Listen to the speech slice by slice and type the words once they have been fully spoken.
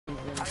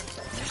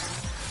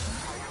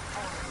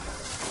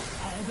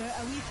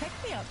about a wee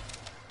pick-me-up?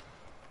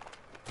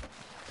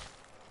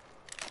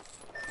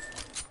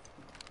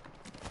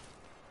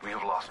 We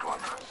have lost one.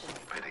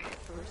 Pity.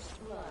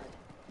 First blood.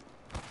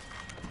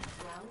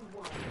 Round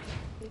 1.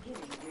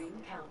 Beginning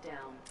ring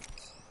countdown.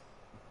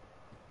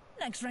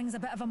 Next ring's a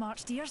bit of a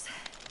march, dears.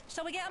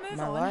 Shall we get a move Am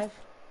I on? live?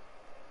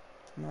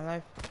 Am I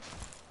live?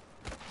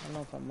 I don't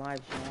know if I'm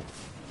live yet.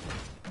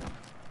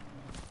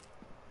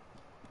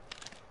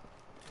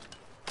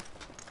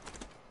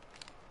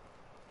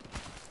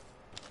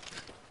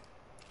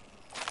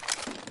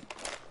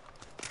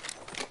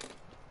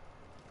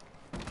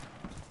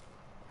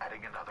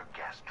 Adding another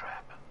gas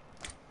trap.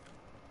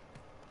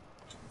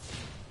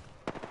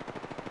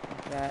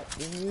 That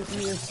this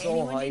is so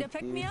Anyone need a hype, dude.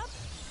 pick-me-up?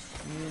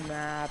 New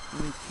map,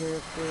 new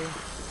character.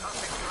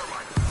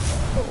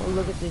 Oh,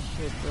 look at this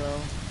shit,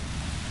 bro.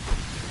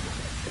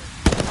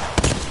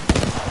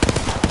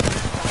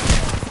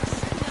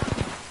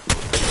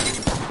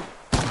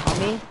 On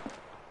me?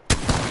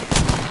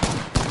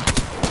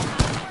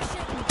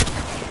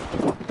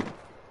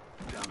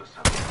 Down to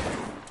 7.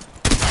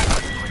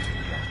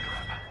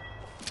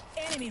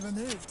 Enemy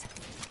removed.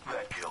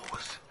 That kill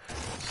was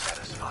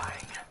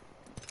satisfying.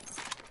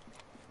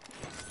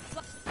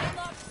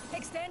 Unlocked.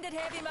 Extended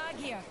heavy mag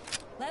here.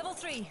 Level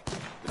 3.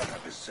 The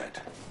trap is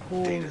set.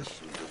 Holy Data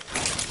soon to trap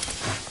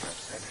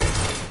set.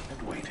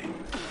 And waiting.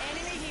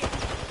 Enemy here.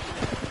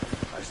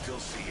 I still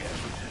see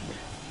everything.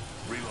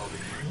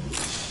 Reloading.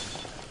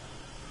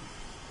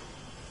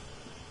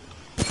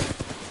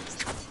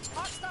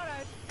 Arc star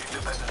out.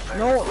 Independent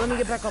No, let me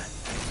get back up.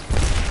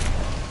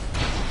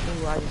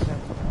 Ooh, I just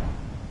have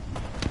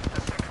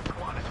The second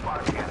squad is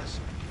firing at us.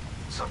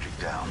 Subject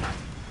down.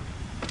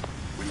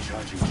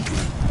 Recharging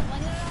shield.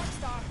 One arc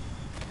star.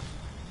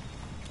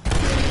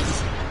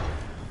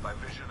 My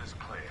vision is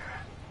clear.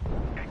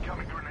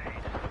 Incoming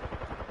grenade.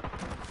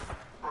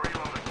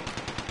 Reloading.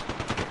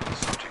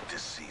 Subject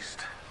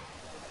deceased.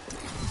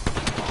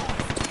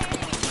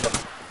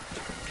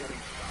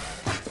 Getting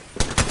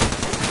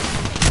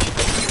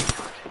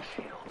charging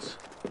shields.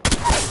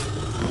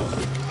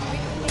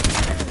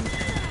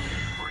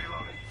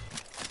 Reloading.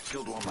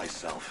 Killed one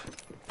myself.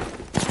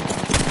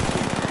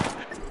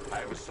 I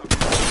have a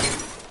subject.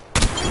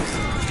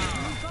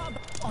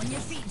 On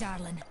your feet,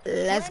 darling.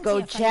 Let's Plenty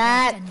go, of fight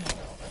chat. left in you.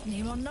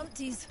 Name on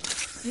numpties.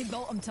 They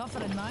built them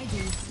tougher in my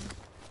day.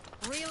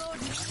 Reload.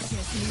 Just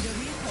need a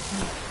real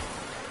quick.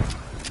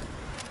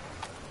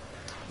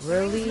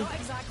 Really? Not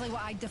exactly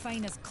what I'd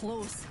define as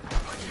close.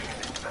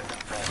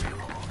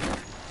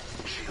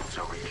 Shields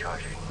are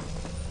recharging.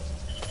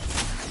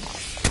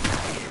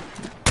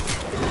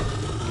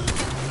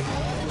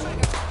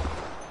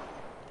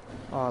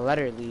 Oh, let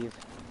her leave.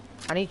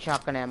 I need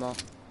shotgun ammo.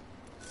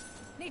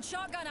 Need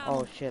shotgun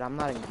ammo. Oh shit, I'm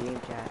not in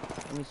game chat.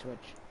 Let me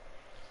switch.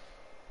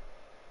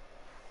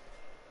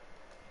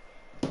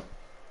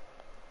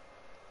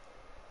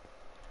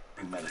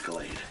 Bring medical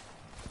aid.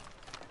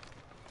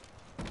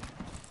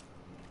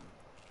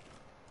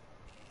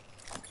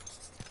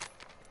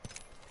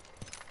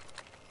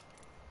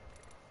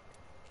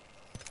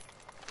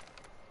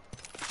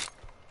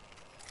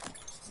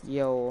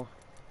 Yo,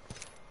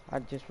 I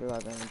just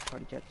realized I'm in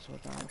party chat so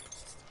down.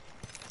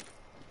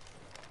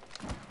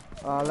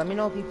 Let me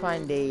know if you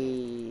find a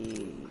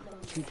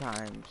 2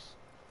 times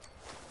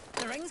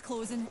The ring's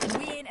closing and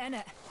we ain't in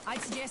it.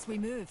 I'd suggest we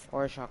move.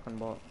 or a shotgun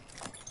bolt.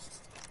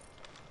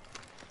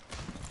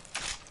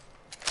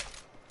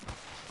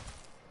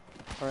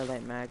 Or a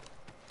light mag.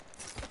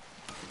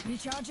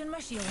 Recharging my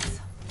shields.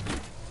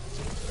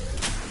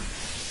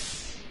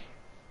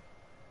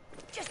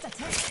 Just a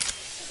tick.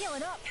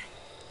 Healing up.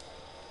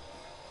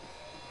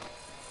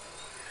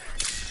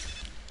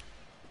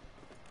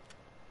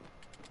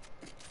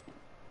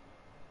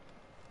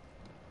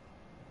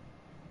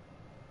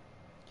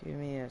 Give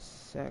me a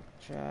sec,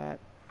 chat.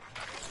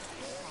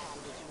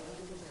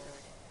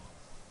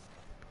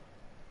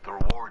 The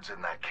rewards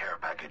in that care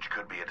package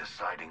could be a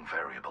deciding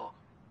variable.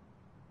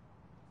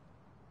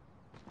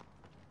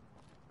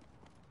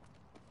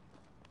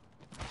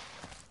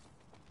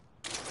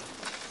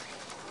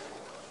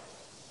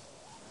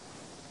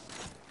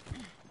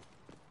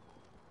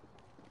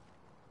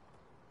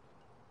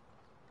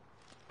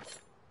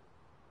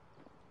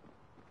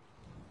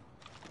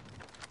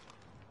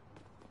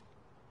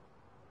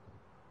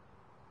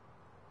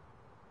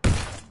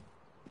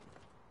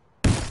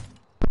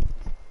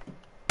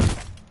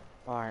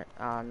 Alright,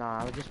 no,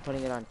 I was just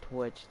putting it on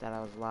Twitch that I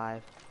was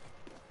live.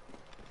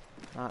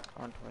 Not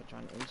on Twitch,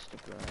 on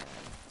Instagram.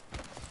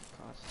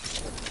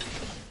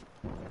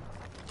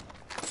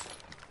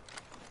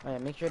 Oh yeah,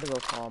 make sure to go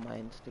follow my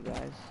Insta,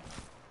 guys.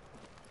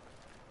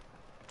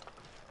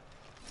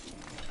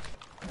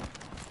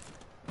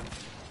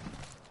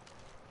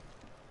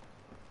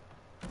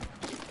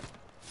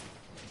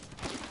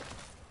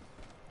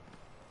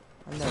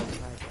 I'm not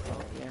tried to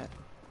follow yet.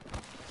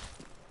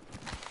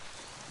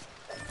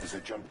 There's a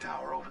jump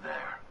tower over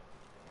there.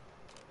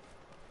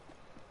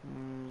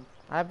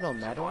 I have no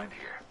metal. Find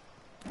here.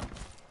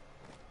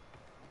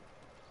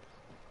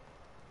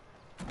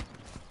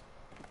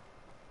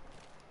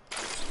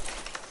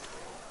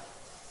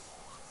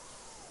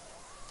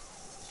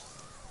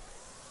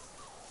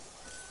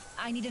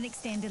 I need an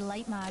extended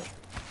light mag.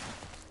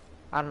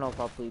 I don't know if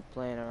I'll be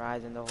playing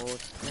Horizon the whole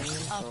stream,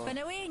 Up so... and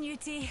away,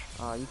 Newty.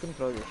 you can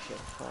throw this shit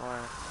far.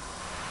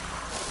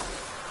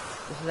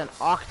 This is an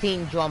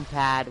octane jump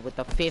pad with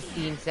a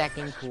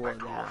 15-second We'll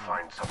cooldown.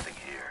 find something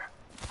here.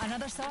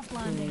 Another soft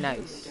landing.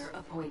 Nice. Leader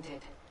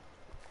appointed.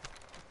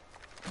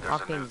 There's a new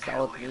Octane's kill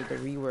out need leader.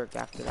 to rework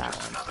after that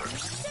Just one. another.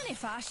 Don't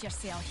fash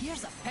yourself.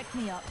 Here's a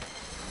pick-me-up.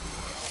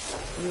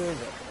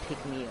 Here's a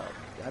pick me up.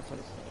 That's what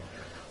it's saying.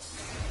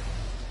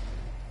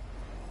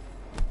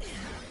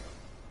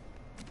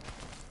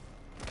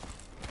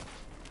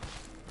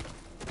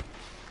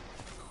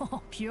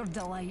 Oh, pure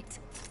delight.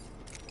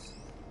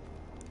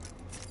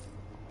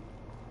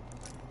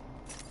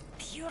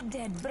 Pure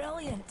dead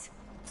brilliant.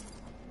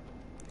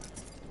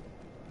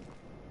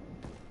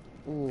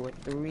 Ooh, a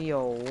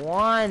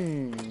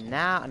 301.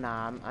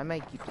 Nah, I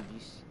might keep the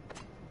juice.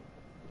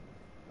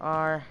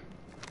 Yeah,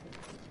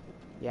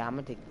 I'm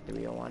gonna take the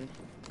 301.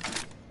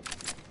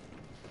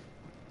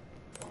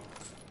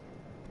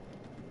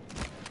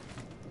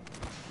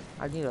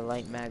 I need a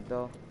light mag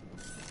though.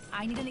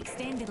 I need an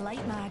extended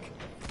light mag.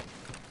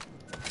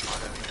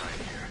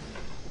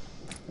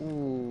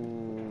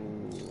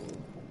 Ooh.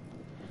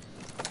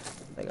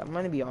 Like, I'm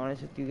gonna be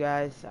honest with you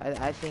guys.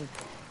 I think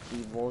the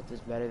Volt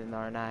is better than the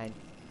R9.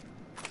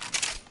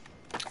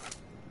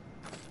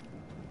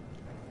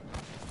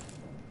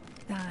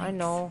 I Thanks.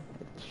 know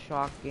it's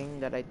shocking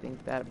that I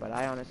think that, but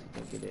I honestly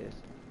think it is.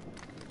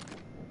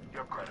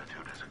 Your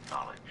gratitude is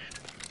acknowledged.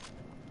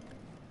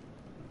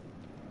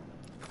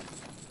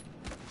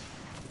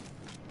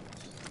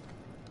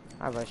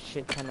 I have a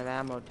shit ton of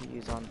ammo to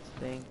use on this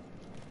thing.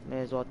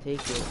 May as well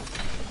take it.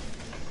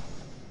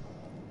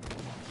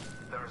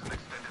 There is an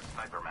extended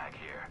sniper mag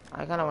here.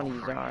 I kinda wanna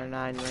use the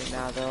R9 right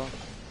now though.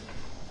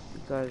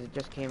 Because it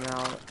just came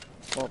out.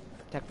 Well,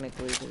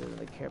 technically because of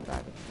the care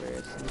package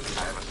first.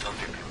 I have a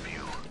subject in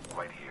view,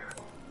 right here.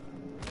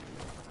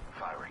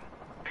 Firing.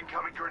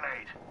 Incoming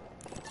grenade.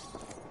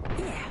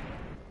 Yeah.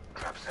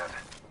 Trap set.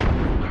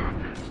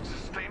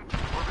 Sustained.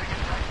 We're being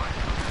attacked by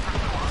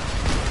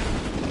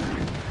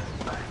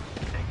I'm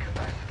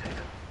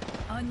incapacitated.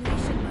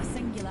 Unleashing my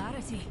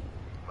singularity.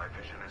 My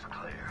vision is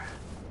clear.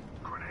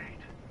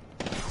 Grenade.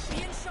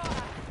 Being shot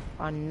at.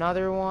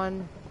 Another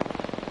one.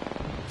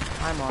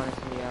 I'm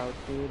honestly out,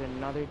 dude.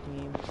 Another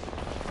team.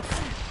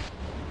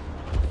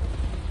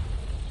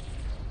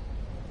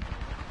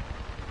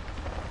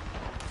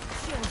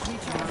 Shields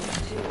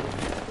recharging.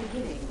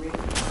 Beginning ring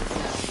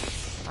countdown.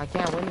 I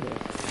can't win this.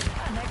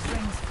 Next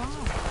ring's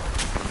far.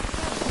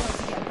 Can't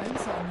to get a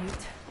bounce on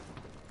Newt.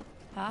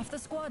 Half the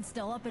squad's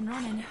still up and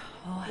running.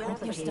 Oh, I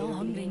hope you're still Replicator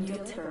hungry, being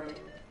Newt. delivered.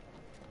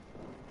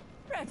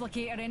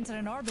 Replicator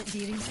entering orbit,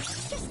 dearies.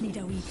 Just need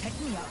a wee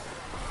pick-me-up.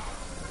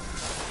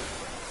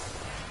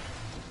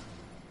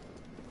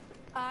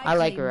 I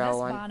like claim your this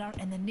L1. banner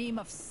in the name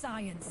of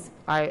science.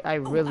 I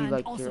really and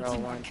like also your L1.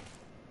 teamwork.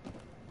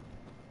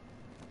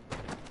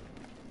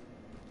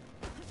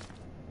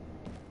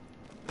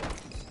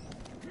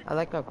 I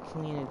like how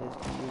clean it is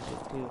to use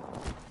it too.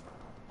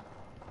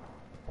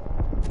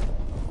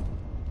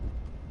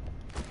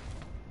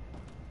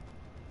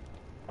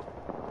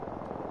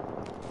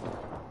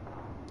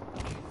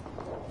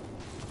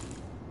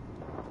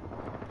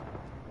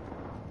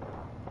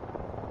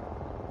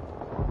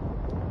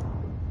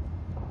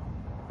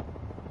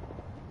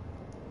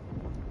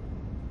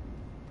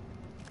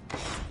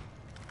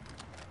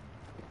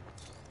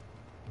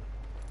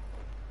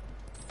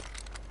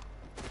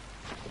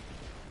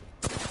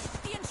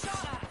 Being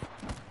shot at.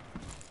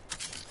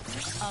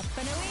 Up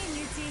and away,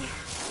 Newty.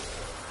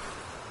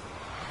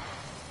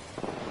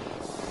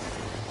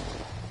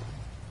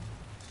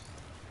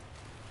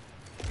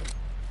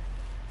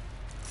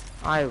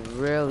 I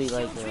really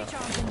like Shields her.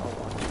 recharging.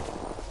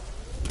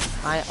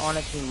 I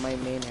honestly might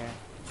main her.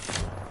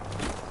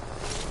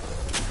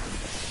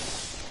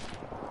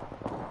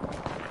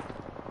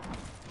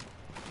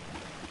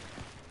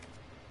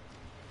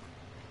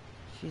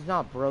 She's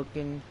not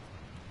broken.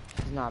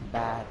 She's not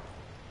bad.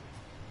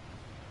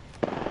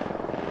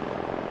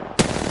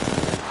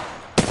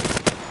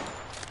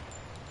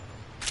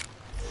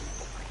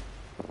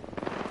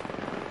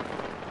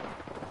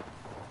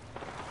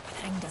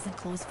 Thing doesn't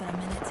close for a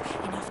minute.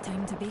 Enough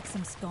time to bake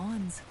some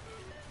scones.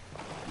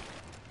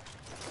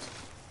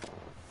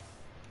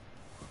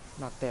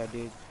 Not there,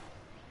 dude.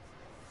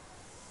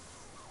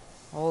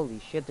 Holy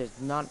shit,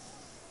 there's not...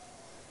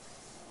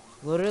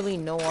 literally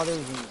no others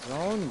in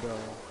zone, bro.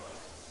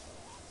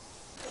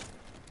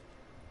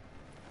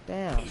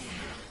 Damn.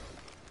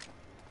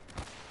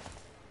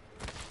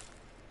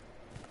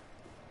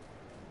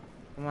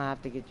 I'm gonna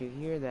have to get you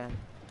here then.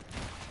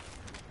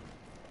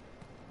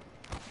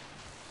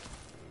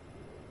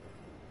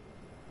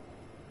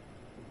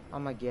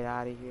 I'm gonna get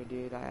out of here,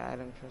 dude. I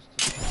don't trust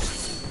you.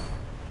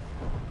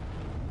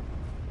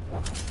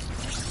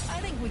 I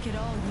think we could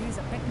all use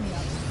a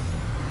pick-me-up.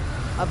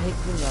 I'll pick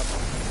me up.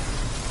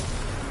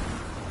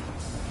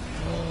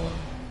 Oh,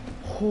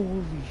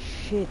 holy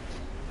shit.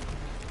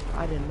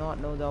 I did not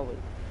know that was...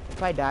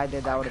 if I died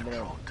there, that would have been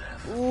a...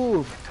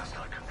 Ooh. It does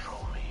not control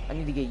I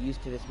need to get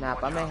used to this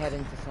map. I might head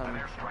into An some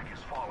airstrike is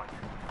falling.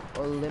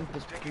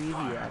 Olympus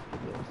preview after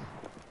this.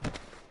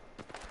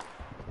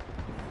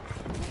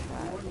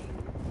 Warning.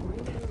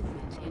 Ring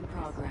movement in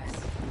progress.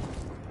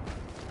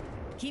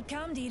 Keep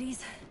calm,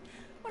 dearies.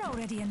 We're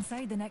already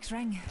inside the next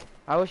ring.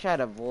 I wish I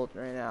had a Volt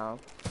right now,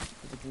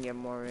 because we can get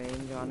more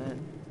range on it.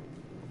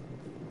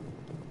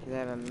 Because I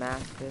have a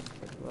Mastiff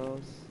for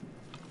close.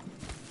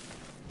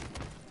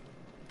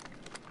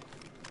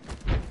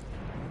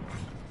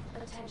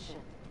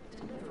 Attention.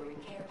 Delivering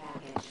care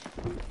package.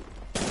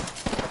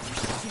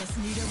 Just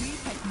need a wee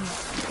pick-me-up.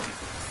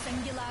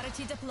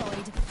 Singularity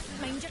deployed.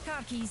 Mind your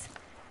car keys.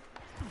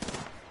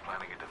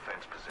 Planning a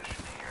defense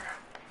position here.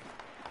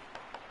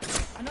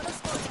 Another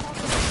spot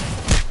pocket.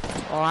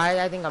 Oh,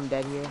 I think I'm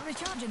dead here.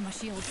 Recharging my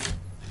shields.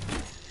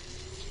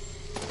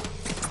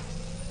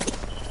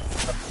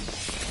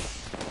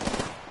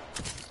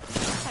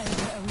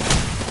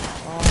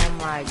 Oh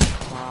my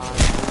god,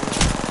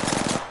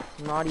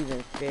 dude. Not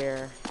even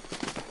fair.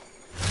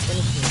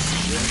 Finishing.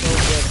 You're so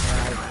good,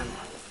 Horizon.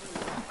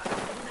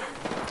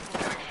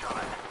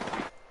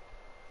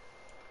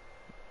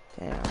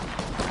 Damn.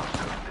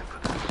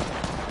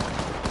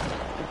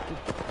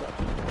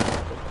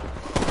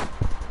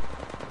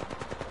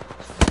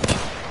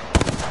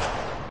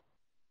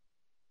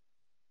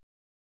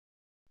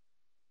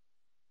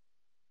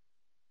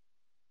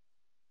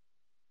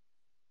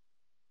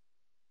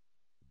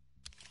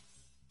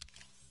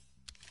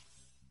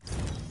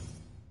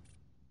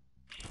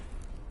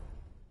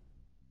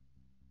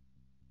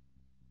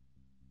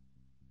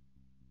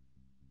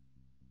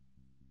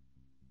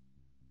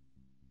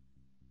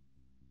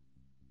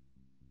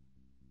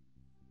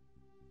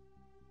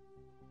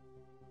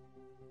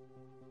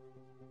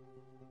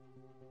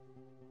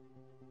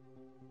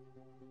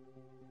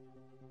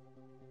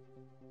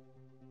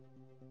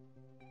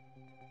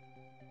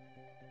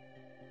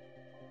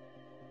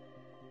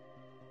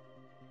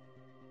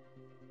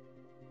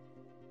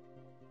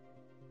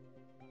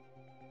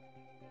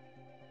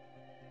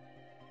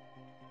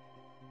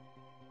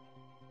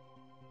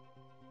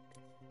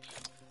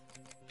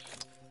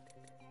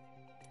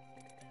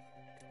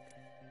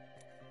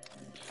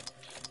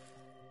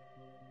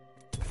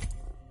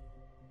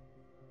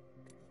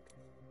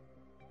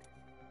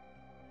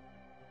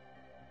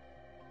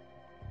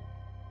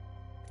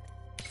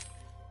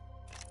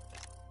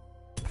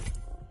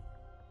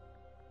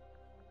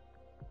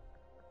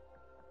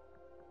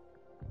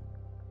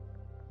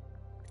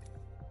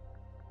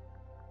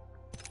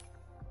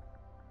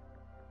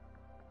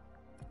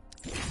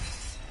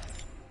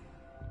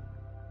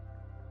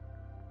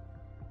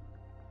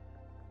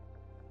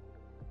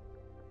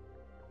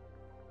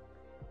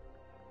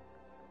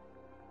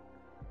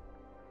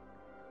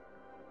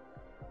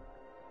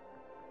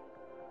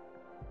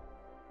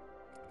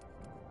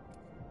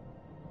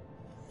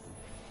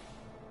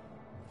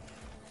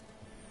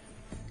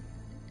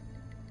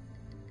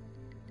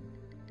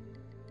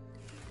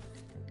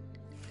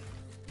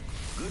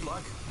 Good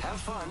luck. Have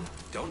fun.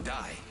 Don't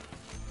die.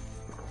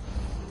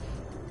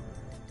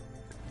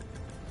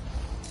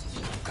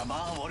 Come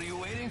on, what are you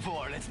waiting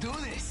for? Let's do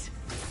this.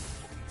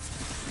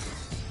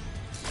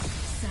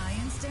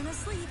 Science don't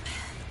asleep.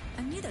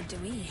 And neither do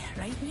we,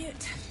 right,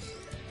 Newt?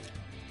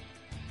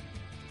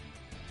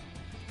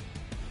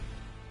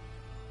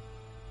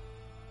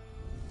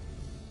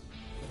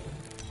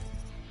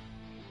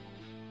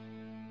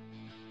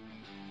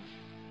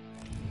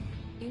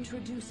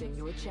 Introducing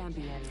your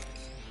champion.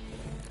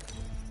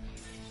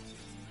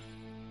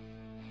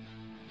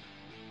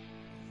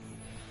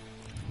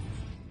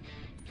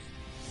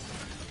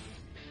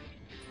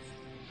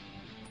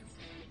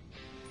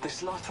 The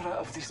slaughter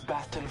of this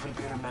battle will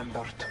be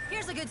remembered.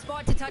 Here's a good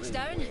spot to touch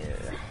down.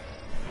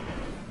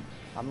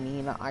 I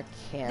mean, I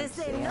can't This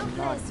say ain't no I'm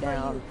not place for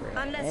down you, for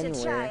unless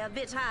you try anywhere. a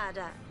bit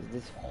harder.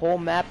 This whole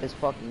map is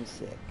fucking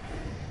sick.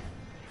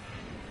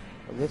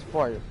 But this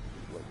part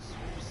looks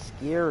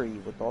scary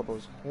with all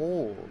those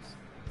holes.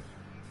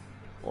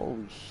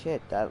 Holy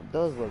shit, that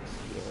does look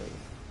scary.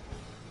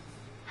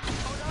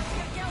 Hold on to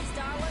your gills,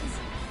 darlings.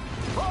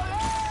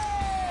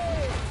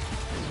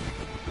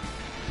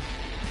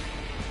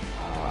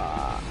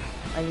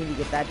 I need to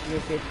get that tier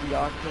 50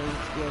 arcane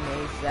skin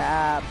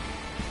ASAP.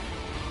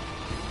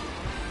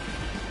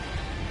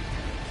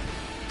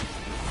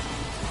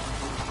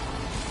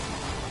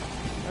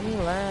 Let me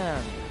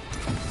land.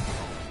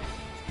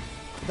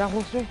 Is that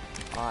holster?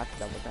 Oh, that's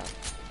double tap.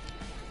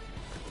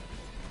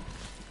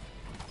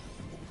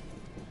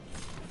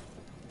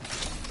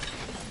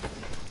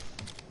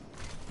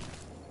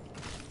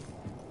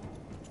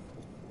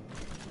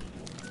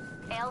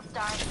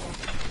 L-Star here.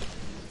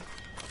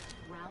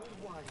 Round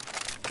one.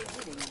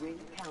 Beginning ring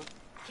count.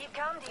 Keep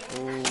calm, dear.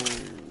 Ooh.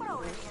 We're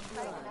already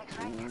inside the next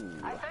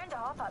ring. I found a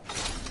hop-up.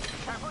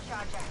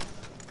 Turbocharger.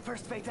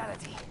 First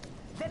fatality.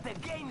 Let the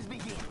games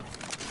begin.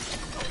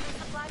 Open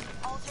supply.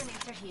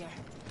 Alternator here.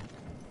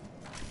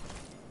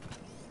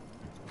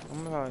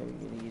 I'm probably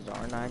gonna use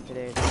R9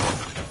 today.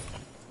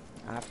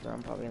 After,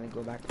 I'm probably gonna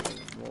go back to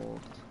the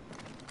Volt.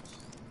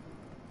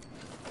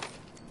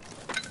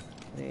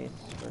 This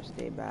first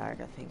day back,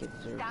 I think it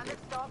deserves Standard it.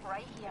 stock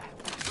right here.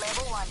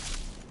 Level 1.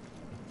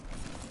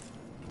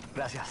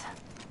 Gracias.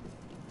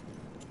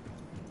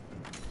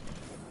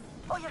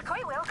 Oh, you're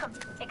quite welcome.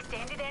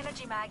 Extended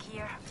energy mag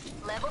here.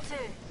 Level 2.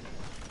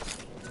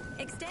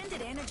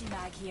 Extended energy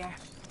mag here.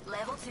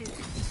 Level 2.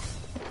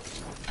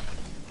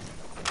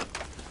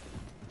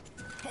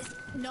 It's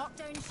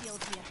knockdown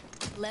shield here.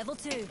 Level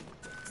 2.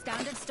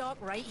 Standard stock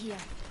right here.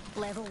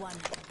 Level 1.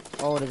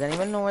 Oh, does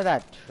anyone know where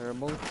that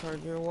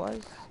turbocharger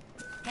was?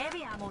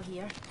 Heavy ammo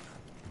here.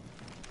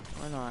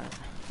 Or not?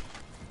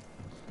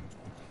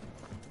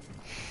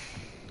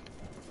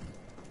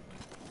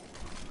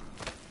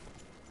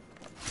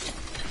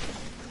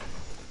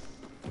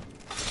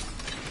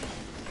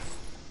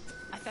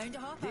 I found a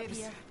hop up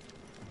here.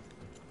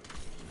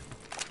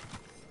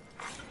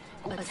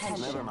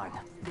 Attention. Never mind.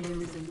 There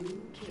is a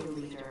new kill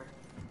leader.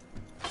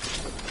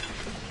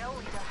 Kill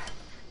leader.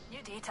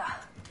 New data.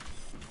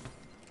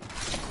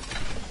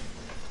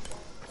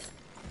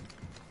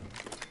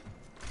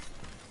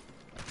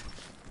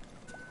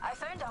 I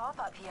found a hop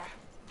up here.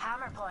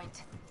 Hammer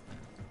point.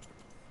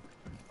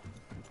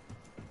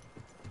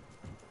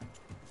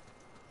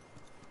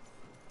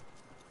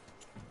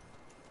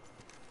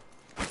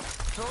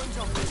 Throwing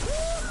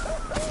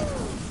jump.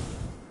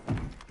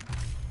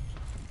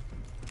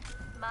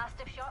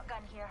 Mastiff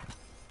shotgun here.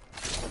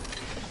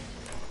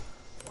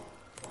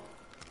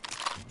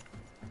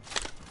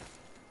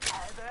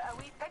 How about a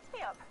wee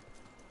pick-me-up?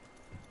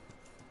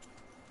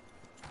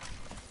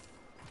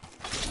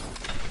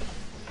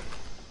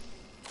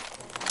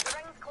 The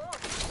ring's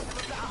closed, and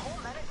we've got a whole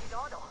minute to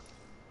dawdle.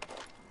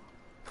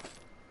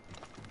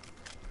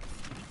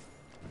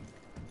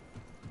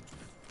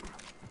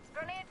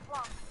 Grenade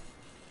flung.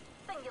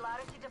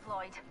 Singularity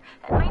deployed.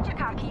 Mind your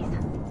car keys.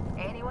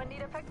 Anyone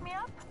need a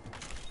pick-me-up?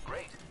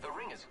 Great. The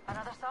ring is.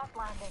 Another soft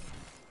landing.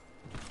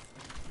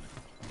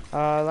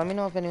 Let me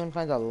know if anyone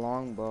finds a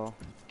longbow.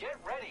 Get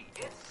ready.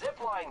 It's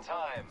zipline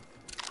time.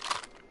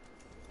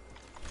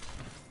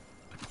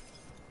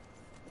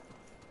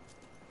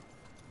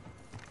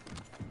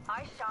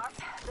 Eye sharp.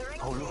 The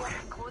ring's Oh, near.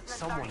 look. Closing in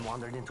Someone 30.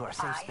 wandered into our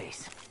safe Aye.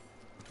 space.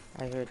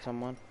 I heard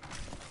someone.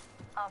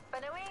 Up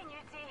and away,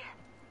 Newty.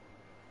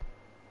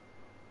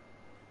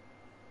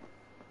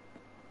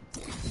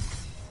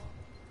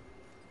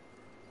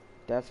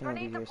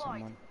 Definitely Grenade hear deployed.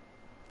 someone.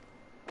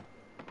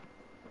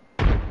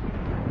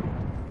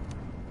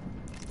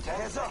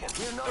 10 seconds.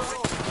 We're not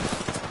alone.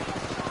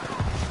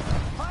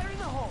 Fire in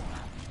the hole.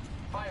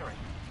 Firing.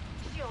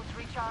 Shields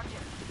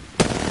recharging.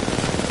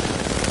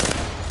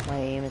 My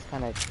aim is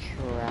kind of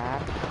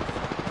trapped.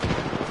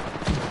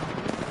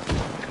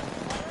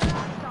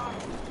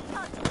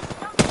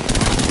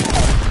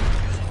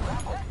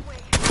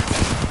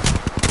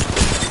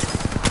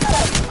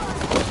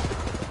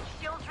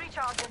 Shields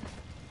recharging.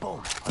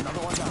 Boom. Another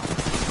one down.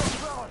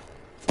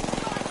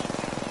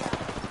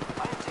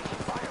 I am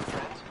taking fire,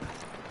 friends.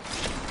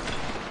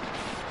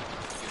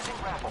 Using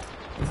grapple.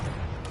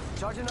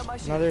 Charging up my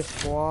shield. Another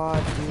squad,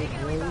 dude,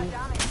 Taking away really? that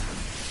damage.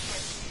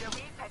 Get your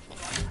wee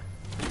pick-me-up.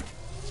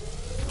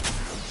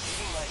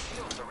 Using my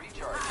shield to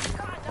recharge.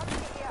 Come on,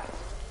 numpty here.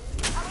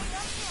 How many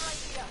numpty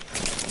right here?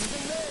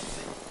 Using meds.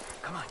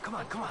 Come on, come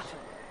on, come on.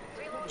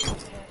 Reload.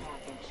 Care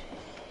package.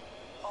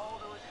 All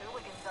those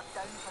hooligans are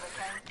down for the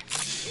count.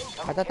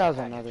 I thought that was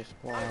another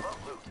squad. I love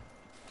loot.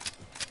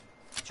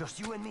 Just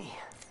you and me.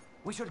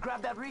 We should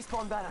grab that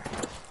respawn banner.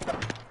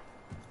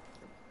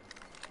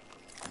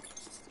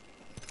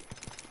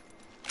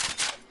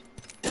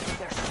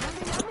 They're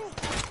shooting at me.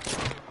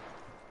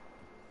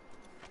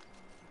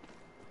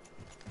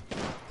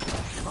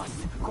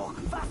 Must go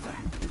faster.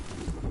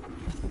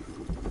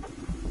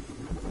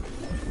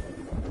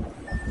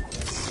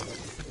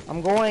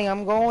 I'm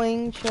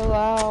going, chill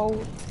out.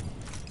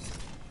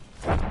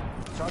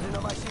 Charging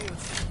on my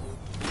shields.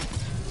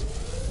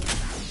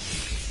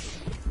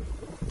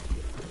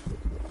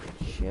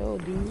 Chill,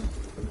 dude.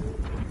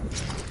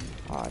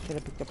 Oh, I should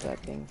have picked up that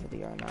thing for the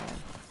R9.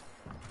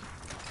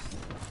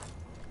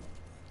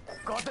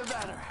 Got the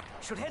banner.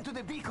 Should head to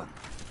the beacon.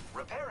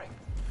 Repairing.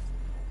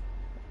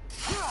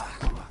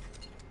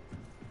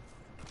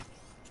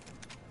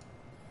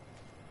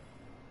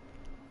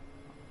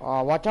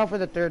 Oh, watch out for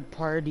the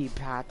third-party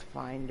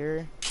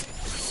Pathfinder.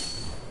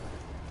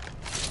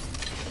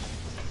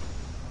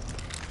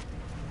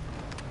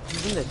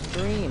 He's in the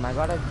stream. I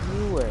got a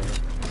viewer.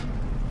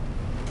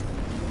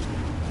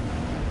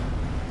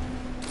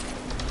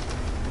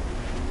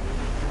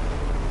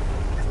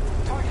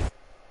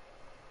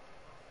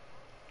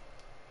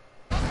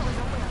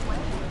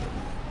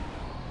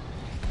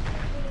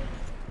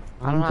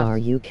 Are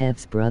you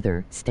Kev's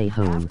brother? Stay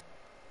home.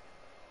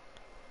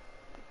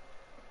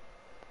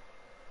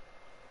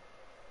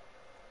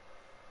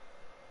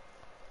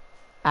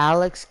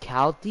 Alex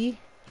Calty?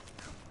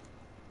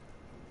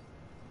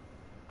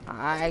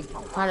 I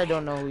kind of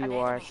don't know who you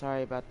are.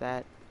 Sorry about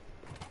that.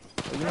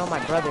 But you know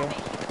my brother.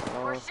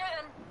 We're So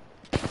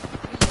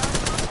shooting.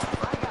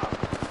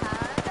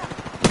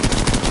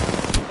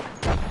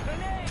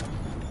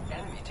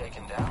 Enemy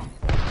taken down.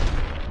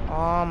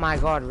 oh my my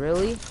god,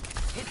 really? Hit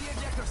the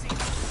ejector seat.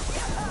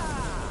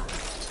 Yeah!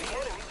 The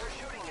enemies are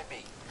shooting at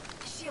me.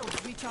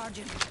 Shield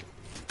recharging.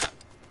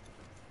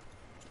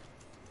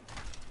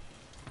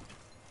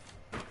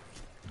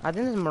 I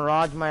think this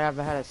Mirage might have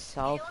had a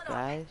self,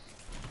 guys.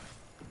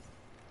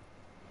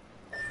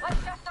 Let's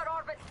shift our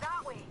orbits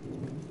that way.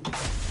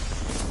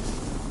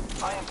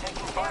 I am taking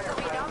There's fire, a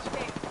wee friends.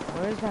 downspace.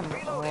 Where is that?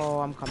 Oh,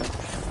 I'm coming.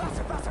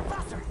 Faster, faster,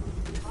 faster!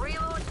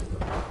 Reload.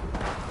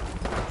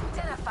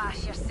 Dinna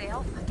fash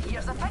yourself.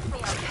 Here's a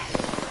pick-me-up.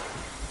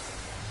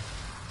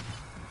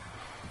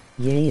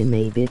 Yay, I'm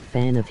a big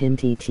fan of him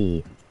TT.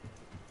 Need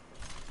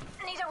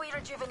a wee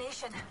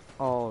rejuvenation.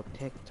 Oh,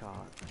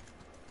 TikTok.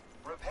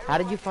 How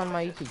did you find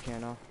my YouTube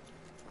channel?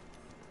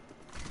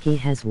 He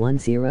has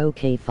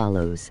 10k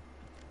follows.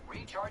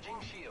 Recharging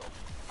shield.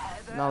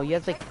 No, he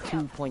has like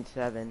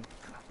 2.7.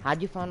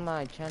 How'd you find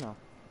my channel?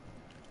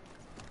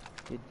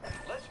 Dude,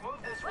 Let's move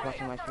this way.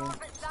 watching my Shift our stream?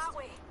 orbits that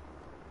way.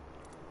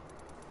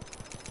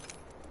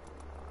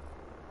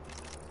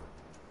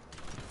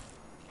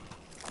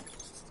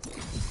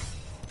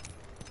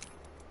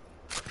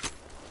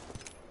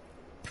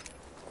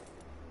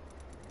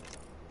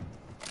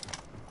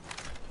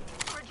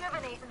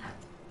 Rejuvenating.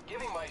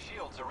 Giving my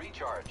shields a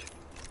recharge.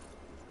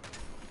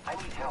 I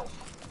need help.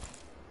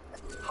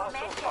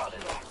 Hostile Medkit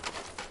spotted. here.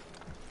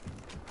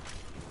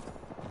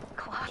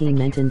 He Classic.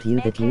 mentioned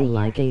you that you Medkit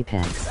like here.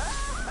 Apex.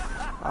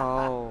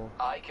 Oh,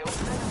 I killed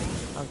an enemy.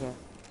 okay.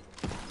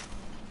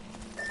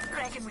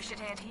 Reckon we should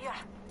head here.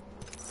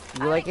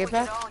 You like I think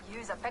Apex? we could all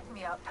use a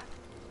pick-me-up.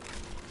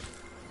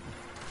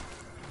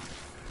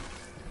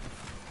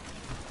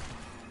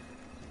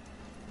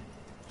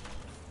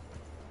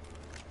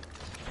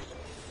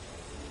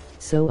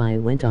 So I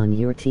went on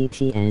your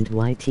TT and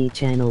YT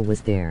channel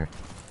was there.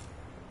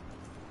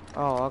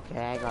 Oh,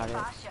 okay, I got it.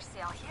 Bash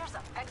yourself. Here's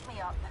a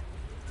pick-me-up.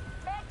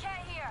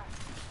 Medkit here.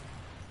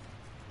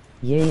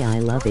 Yay, I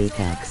love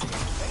Apex.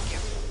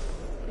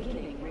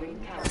 Beginning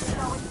ring countdown.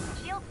 So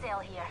it's shield cell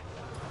here.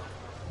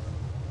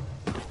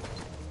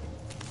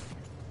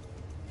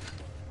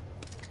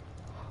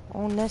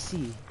 Oh,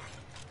 Nessie.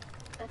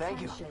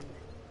 Thank you. Attention.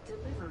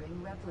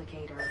 Delivering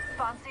replicator.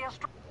 Fancy a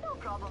no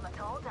problem at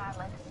all,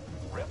 darling.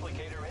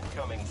 Replicator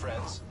incoming,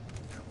 friends.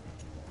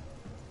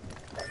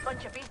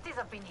 Bunch of beasties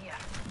have been here.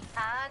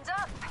 Hands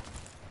up.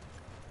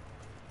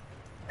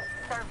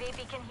 Survey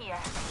beacon here.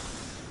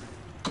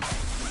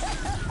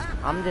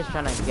 I'm just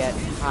trying to get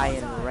high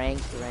in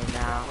ranks right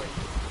now.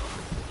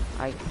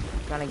 I'm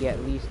trying to get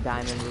at least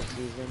diamond this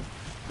season.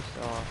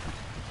 So,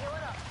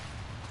 Healing up.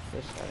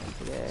 just starting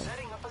today.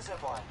 Setting up a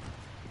zipline.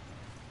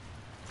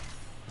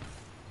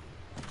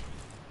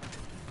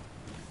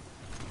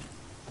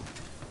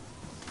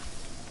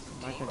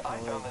 My Team, I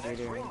controller found the is next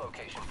weird. ring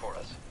location for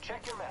us.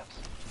 Check your maps.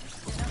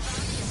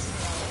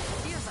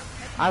 Here's a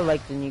pick. I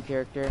like the new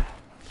character.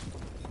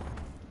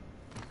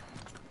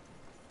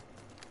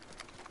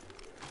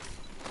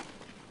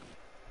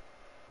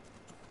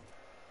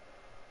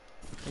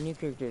 The new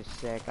character is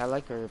sick. I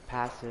like her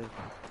passive.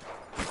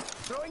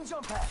 Throwing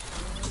jump pad.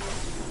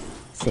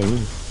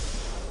 Same.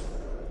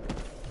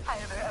 How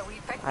about a wee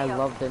pick-me-up? I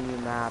love the new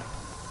map.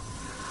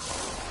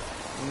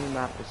 The new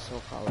map is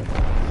so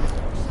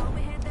colorful. Shall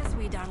we head this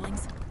way,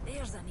 darlings?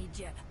 There's an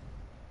Egypt.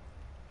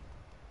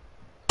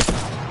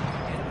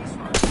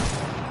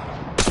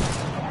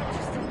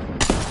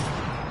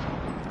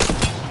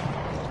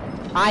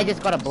 I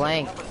just got a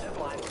blank. Up a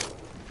zipline.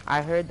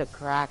 I heard the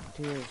crack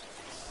too.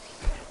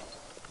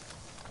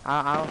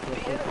 I don't feel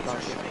safe about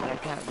this. I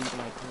can't leave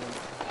my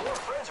team. More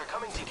friends are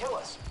coming to kill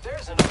us.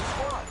 There's another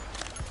squad.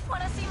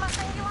 Wanna see my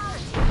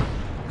singularity?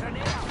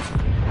 Grenade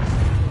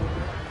out.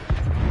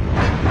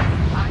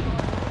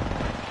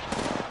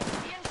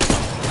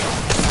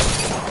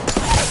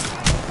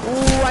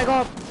 Ooh, I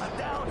got. I'm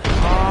down.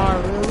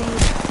 Oh, really?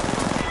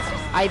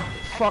 I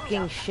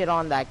fucking shit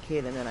on that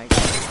kid and then I got.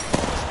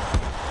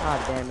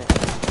 God damn it.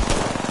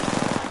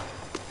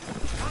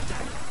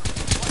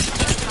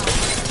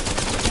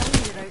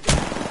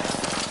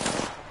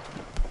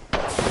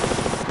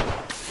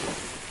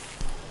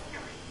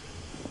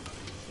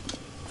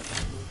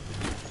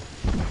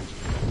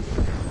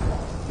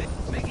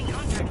 Making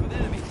contact with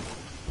enemy.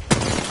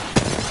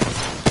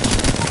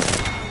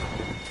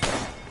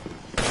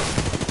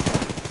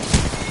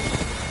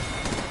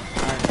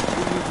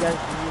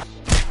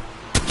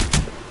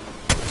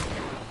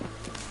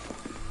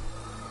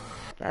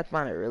 That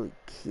found it really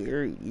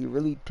carried. He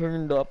really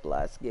turned up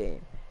last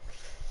game.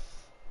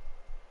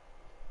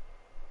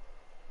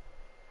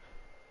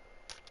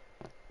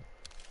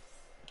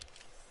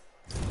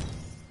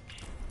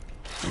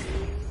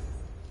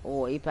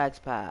 Oh, Apex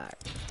pack.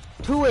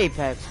 2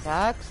 Apex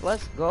packs.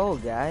 Let's go,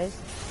 guys.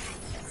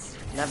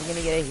 Never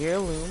gonna get a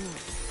heirloom,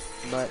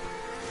 but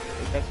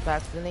Apex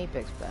pack's an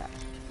Apex pack.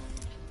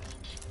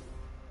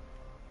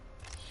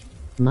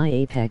 My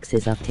Apex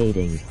is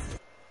updating.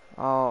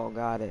 Oh,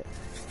 got it.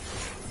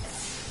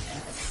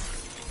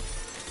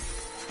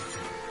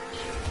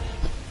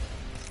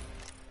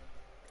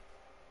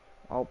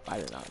 Oh, I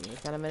did not mean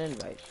to send him an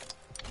invite.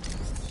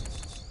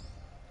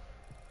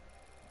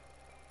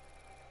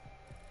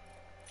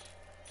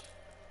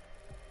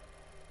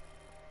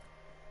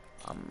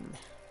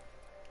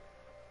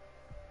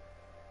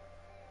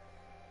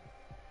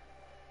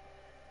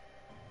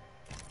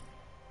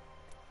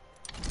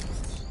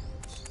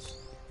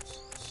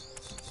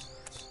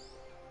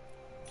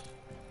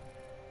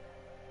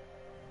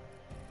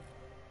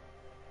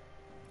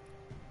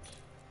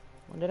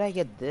 When did I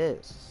get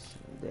this?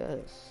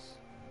 This.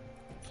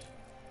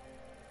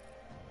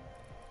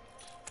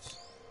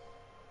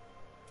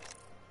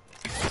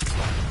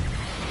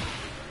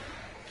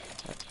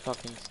 That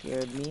fucking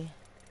scared me.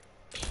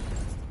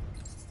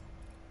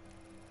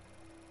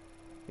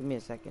 Give me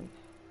a second.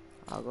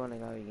 I'll go in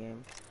another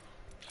game.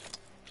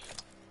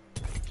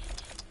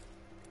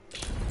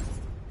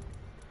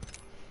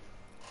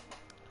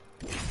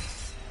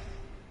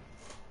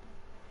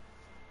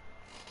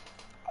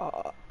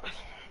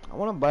 I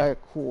want to buy a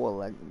cool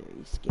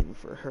legendary skin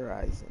for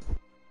Horizon.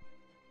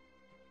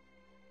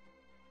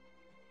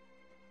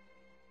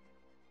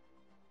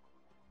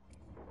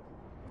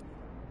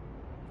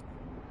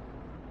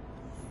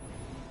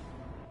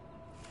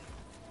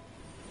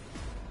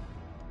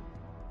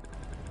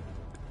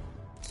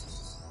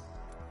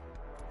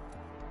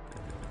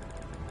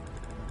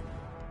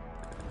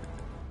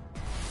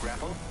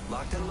 Grapple,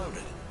 locked and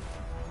loaded.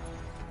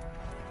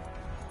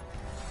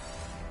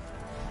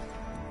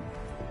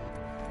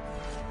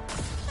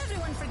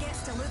 Everyone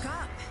forgets to look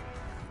up.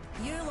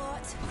 You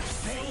lot.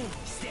 Steady,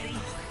 steady,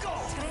 go!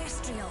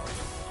 Terrestrial.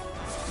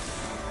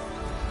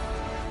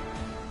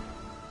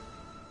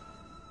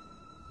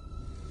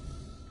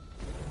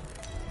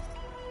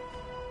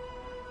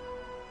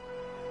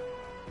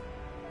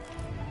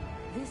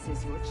 This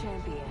is your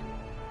champion.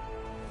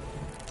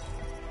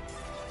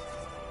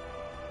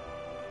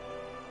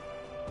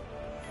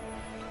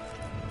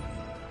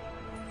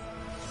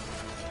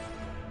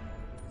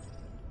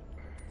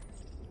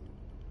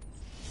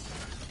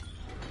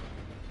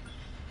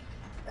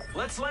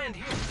 Let's land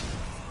here.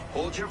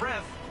 Hold your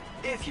breath,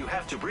 if you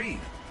have to breathe.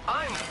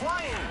 I'm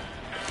flying!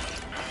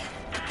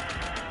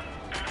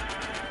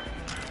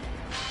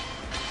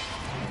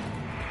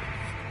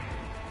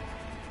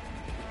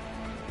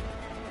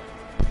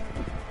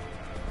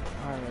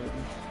 Alrighty.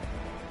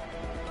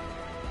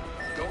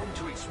 Going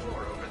to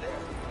explore over there.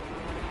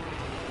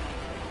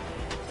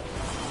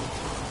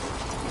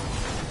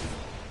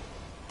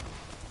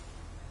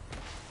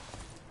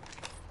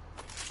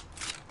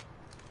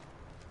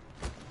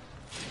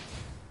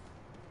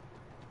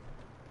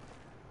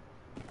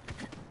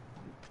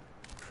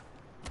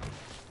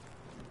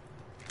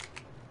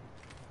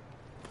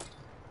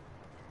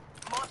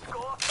 Must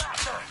go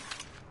faster!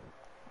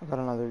 I got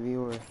another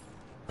viewer.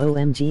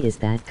 OMG, is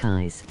that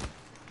Kai's?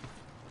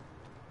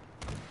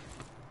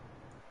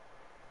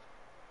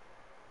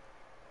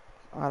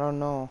 I don't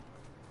know.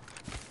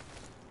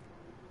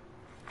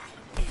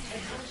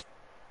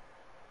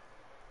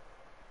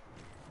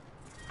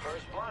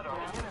 First blood on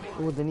enemy.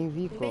 Oh, the new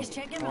vehicle. Best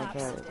check your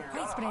maps. Okay.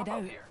 Quite spread out.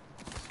 Up here.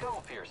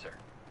 Skull piercer.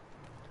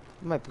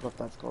 I might pick up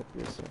that skull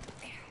piercer.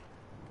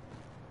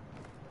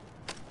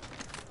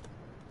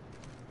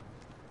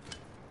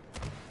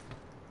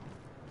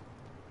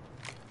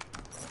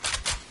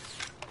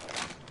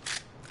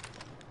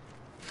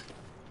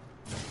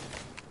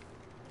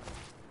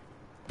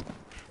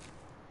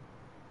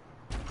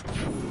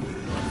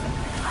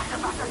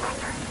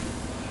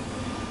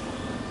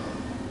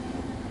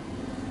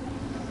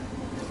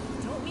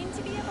 Don't mean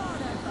to be a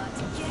bother, but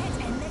get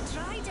in the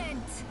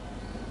trident.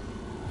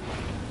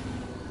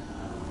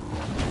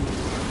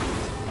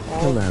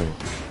 Hello.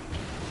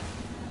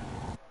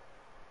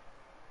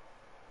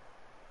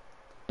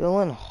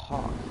 Dylan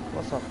Hawk.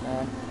 What's up,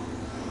 man?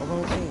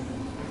 Welcome to the team.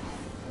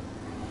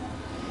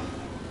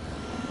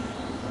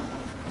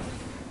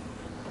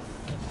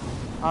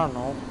 I don't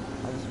know.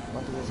 I just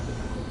went to this game.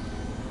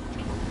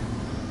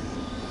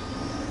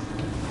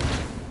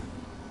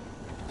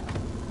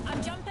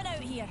 I'm jumping out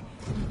here.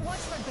 Watch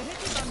for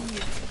Baruki on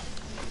you.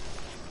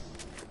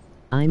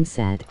 I'm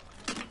sad.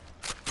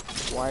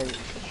 Why?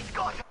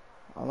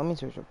 Oh, let me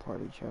search a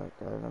party chat,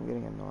 guys. I'm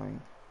getting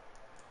annoying.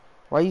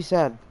 Why are you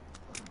sad?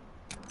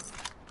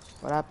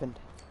 What happened?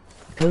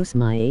 Cause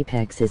my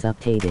Apex is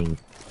updating.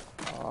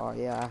 Oh,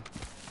 yeah.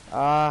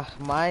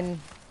 Mine,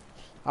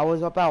 I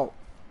was about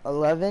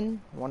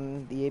 11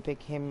 when the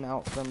Apex came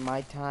out from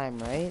my time,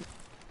 right?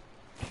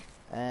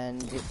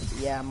 And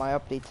yeah, my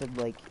update said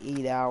like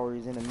 8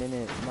 hours in a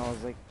minute, and I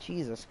was like,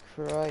 Jesus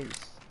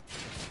Christ.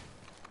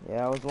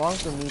 Yeah, it was long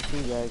for me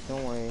too, guys.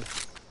 Don't worry.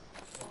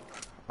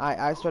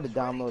 I started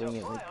downloading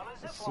it like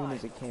as soon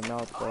as it came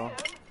out, though.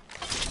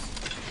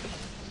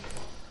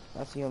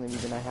 That's the only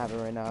reason I have it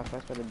right now. If I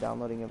started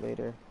downloading it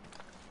later,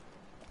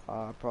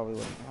 I probably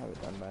wouldn't have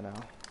it done by now.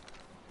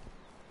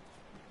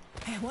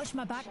 Hey, watch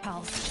my back,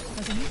 pals.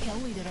 There's a new kill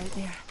leader out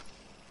there.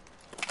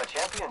 A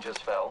champion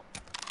just fell.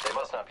 They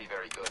must not be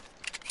very good.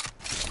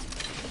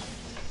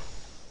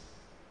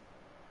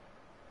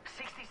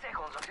 60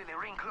 seconds until the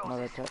ring No,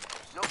 closes. that's it.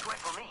 No sweat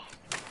for me.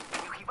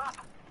 Can you keep up?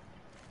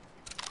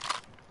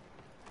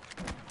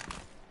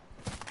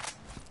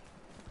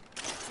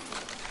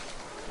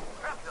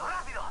 Rápido,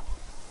 rápido!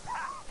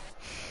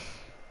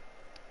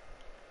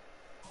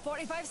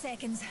 45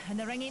 seconds, and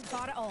the ring ain't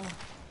far at all.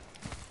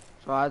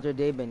 So how's your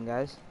day been,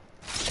 guys?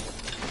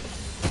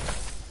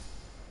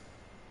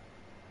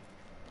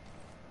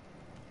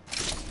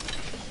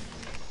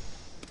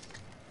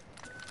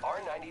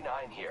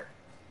 R99 here.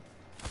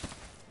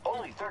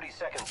 Only 30 30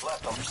 seconds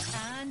left on.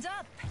 And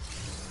up.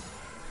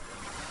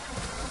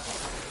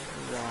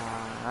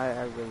 Yeah,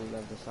 I really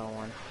love this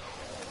one.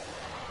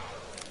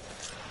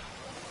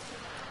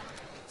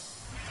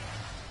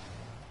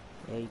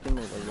 Yeah, you can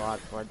move a lot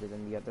farther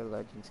than the other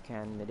legends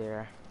can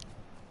midair.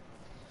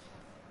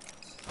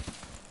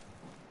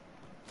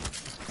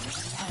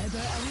 How about a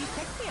wee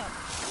pick-me-up?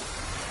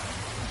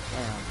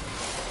 Damn.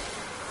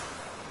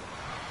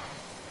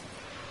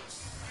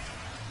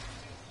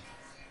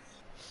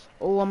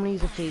 Oh, I'm gonna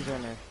use a phase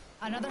runner.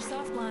 Another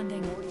soft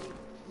landing.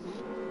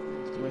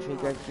 I'm gonna show you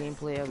guys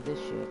gameplay of this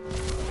shit.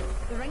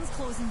 The ring's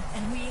closing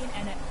and we ain't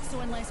in it. So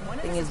unless one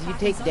of Thing us is, you back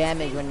take on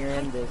damage sunscreen, when you're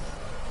in this.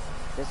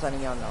 Just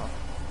letting y'all know.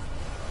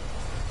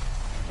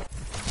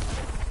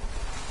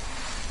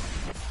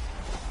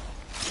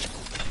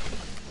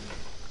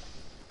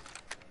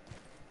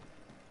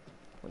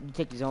 You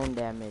take zone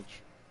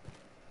damage.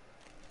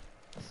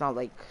 It's not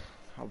like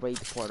a raid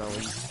portal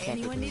where you can't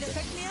Anyone need a take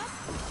pick-me-up?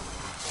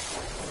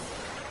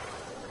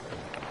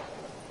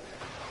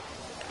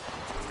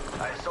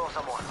 I saw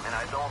someone, and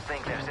I don't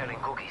think they're selling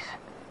cookies.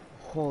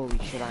 Holy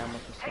shit, I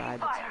almost just died.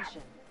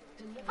 Attention.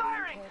 Delivering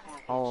Firing! care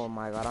package. Oh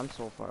my god, I'm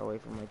so far away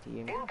from my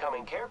team.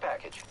 Incoming care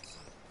package.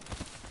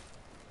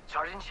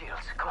 Sergeant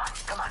Shields, come on,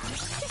 come on.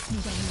 Just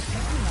need a wee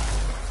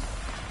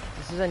pick-me-up.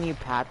 This is a new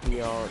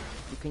patio.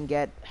 You can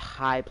get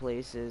high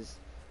places,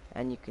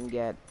 and you can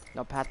get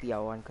no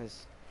patio one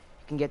because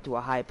you can get to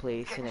a high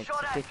place and it's a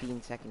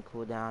 15-second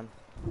cooldown.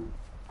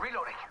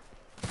 Reloading.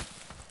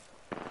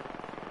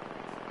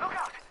 Look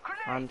out!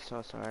 Grenade! I'm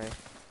so sorry.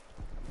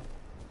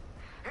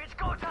 It's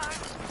go time!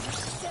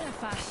 Dinna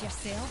fast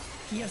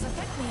yourself. Here's a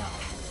pick-me-up.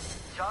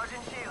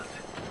 Sergeant Shields.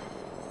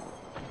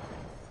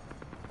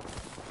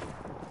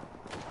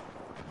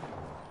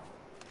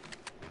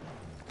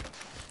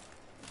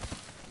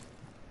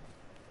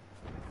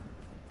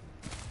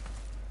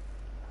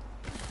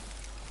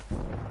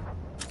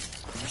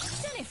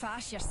 Dinna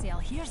fast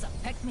yourself. Here's a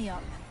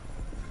pick-me-up.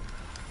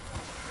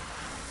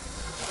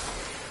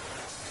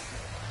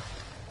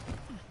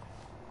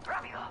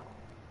 Rápido!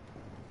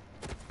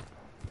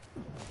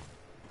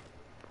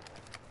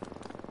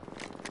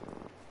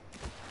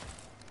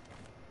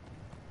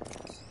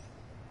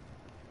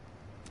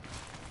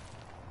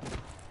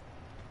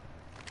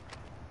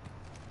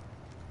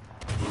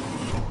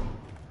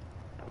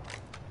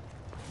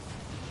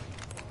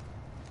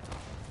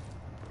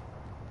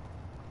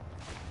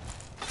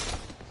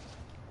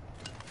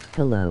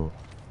 Hello.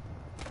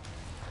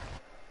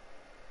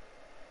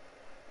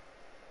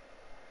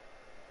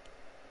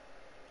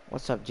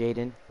 What's up,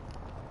 Jaden?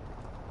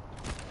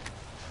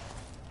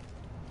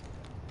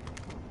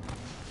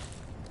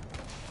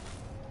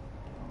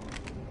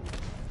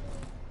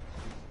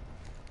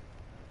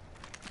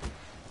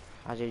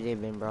 How's your day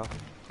been, bro?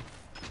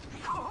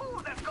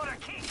 Oh, that's got a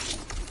kick!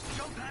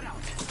 Jump that out!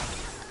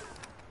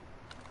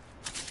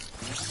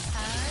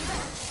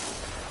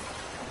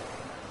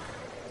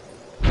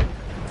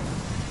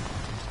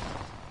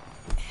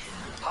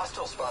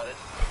 Hostile spotted.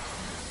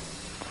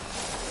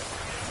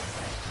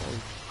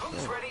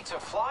 Who's ready to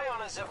fly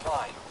on a zip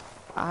line?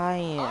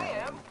 I I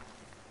am. am.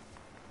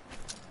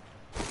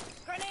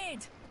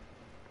 Grenade!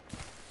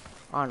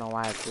 I don't know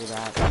why I threw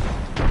that.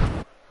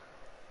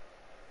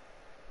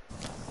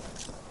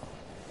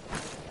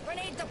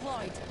 Grenade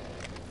deployed.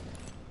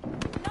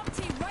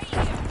 Numpty right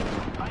here.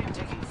 I am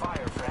taking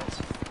fire,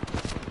 friends.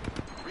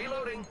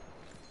 Reloading.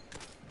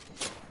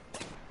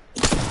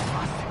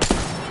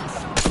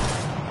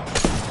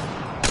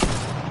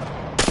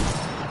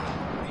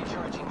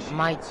 Recharging shields.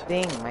 My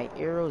thing, my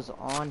arrow's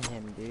on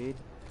him, dude.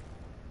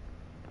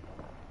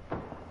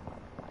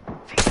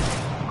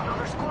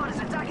 Another squad is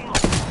attacking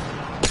us.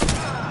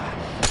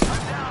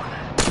 I'm down.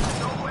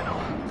 No bueno.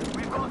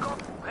 We've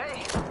got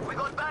hey, we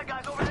got bad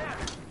guys over there.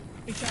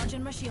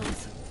 Recharging my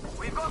shields.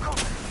 We've got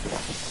company.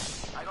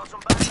 I got some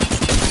bad guys.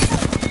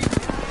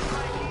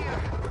 Right here.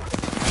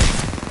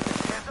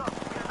 Hands up.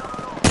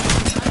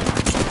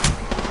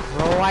 No.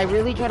 Bro, I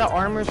really tried to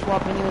armor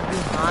swap and he was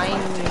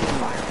behind me.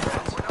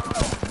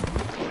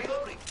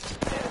 Reloading.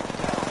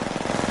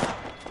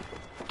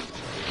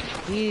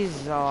 He's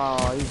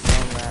done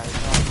that.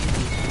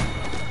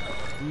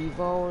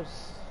 Devos.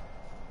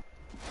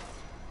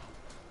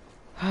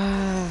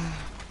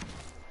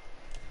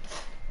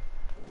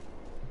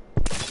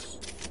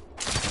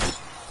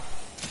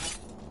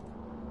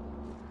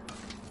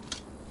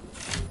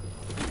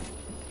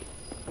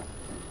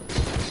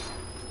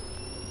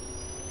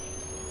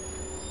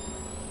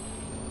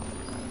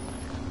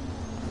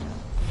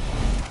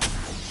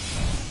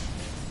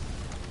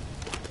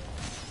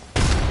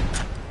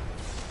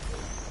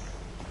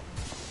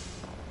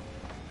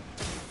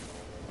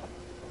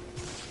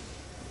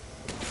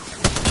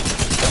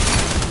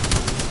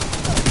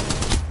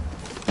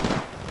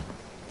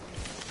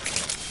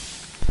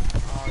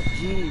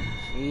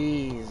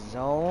 GG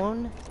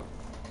zone.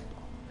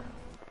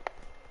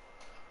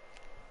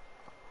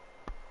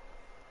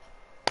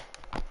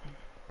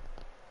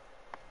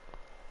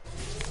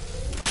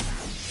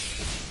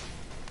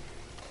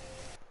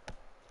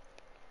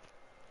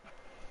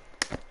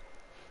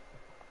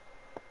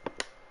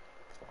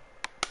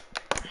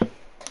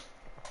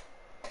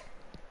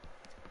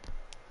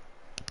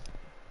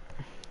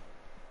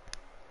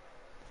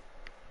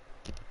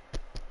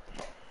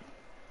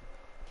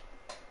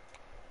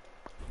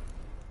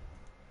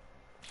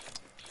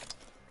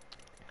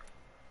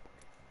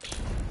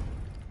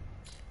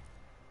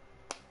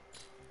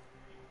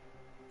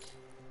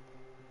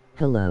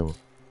 Hello.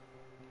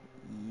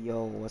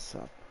 Yo, what's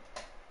up?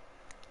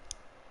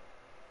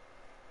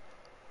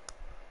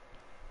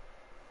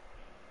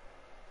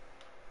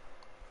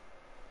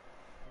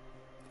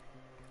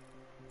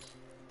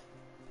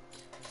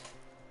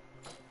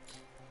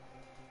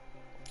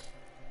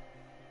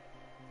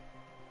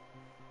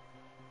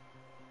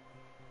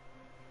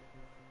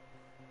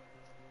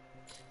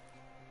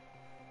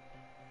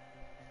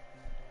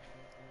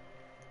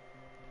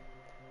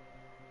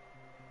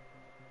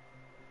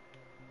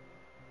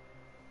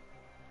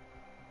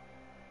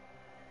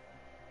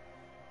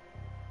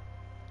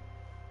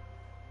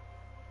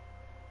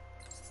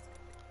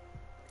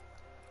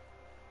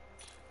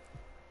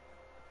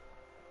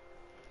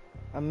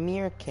 A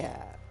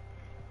meerkat.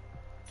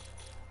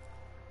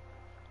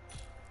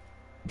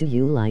 Do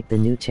you like the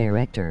new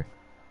character?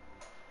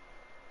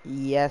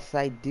 Yes,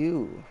 I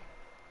do.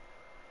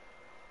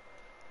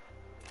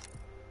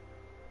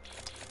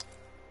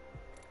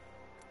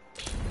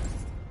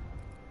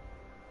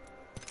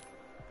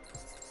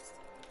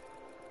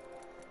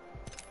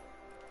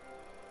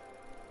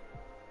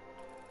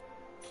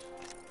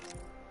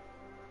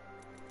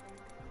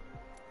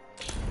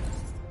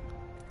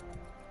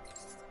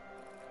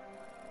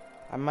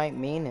 I might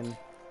main him.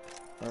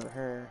 Or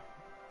her.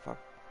 Fuck.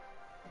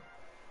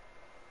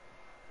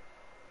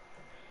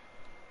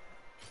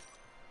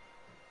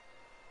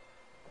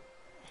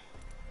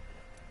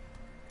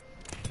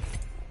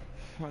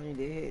 I need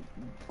to hit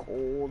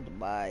gold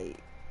by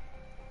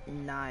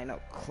 9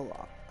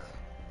 o'clock.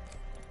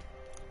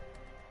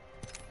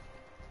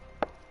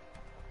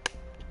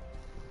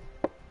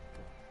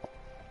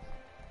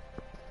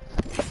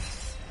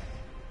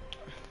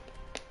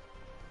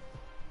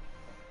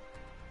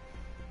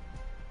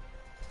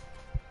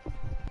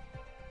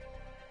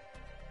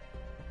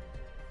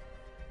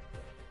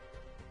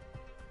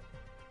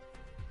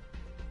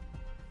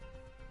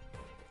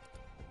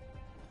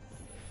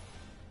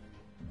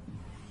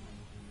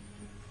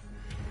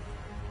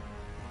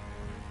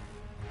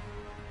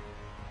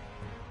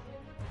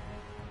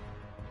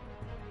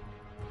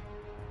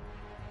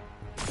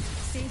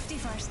 Safety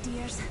first,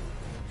 dears.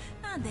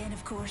 And then,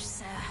 of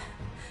course,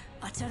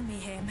 utter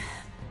mayhem.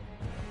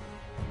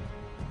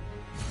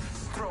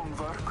 Strong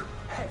work,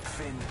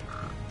 Hepfin.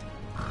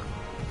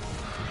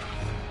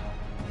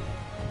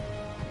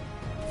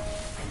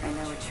 I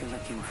know what you're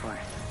looking for.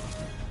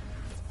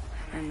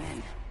 I'm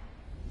in.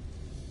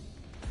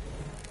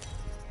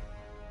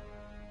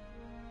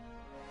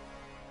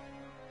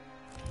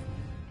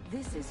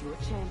 This is your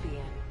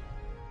champion.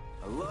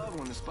 I love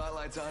when the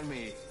spotlight's on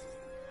me.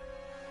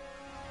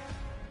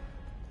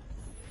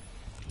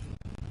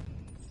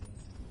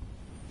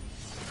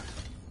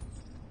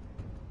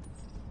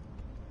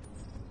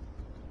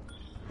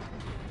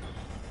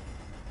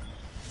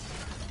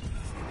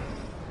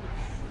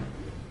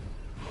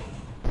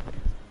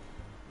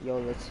 Yo,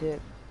 let's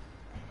hit.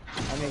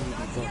 I maybe we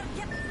can go.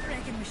 Yep,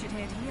 reckon we should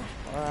head here.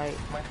 Alright.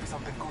 Might be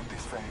something good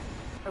this way.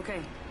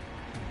 Okay.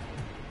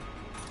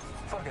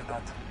 Forget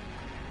that.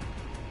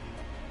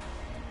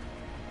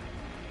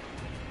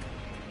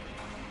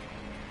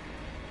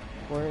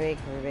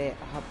 Curve,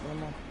 hop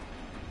naman.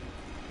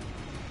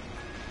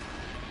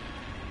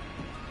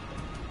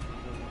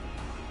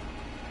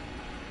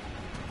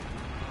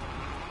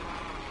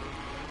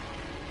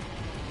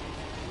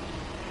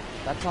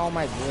 That's all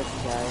my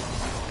grips,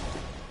 guys.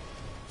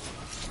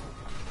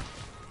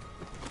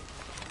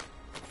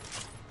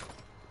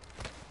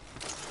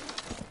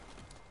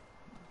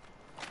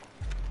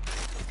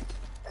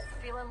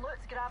 Feeling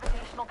Luke's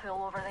gravitational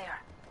pull over there.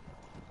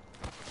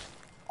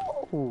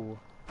 Oh.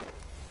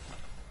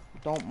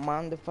 Don't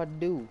mind if I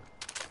do.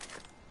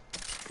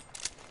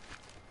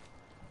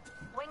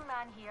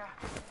 Wingman here.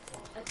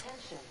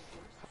 Attention.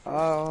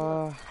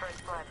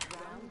 First blood.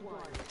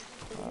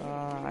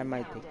 I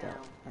might take that.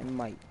 I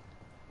might.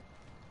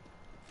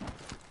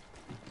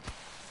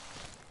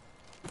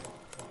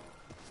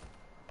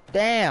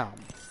 Damn!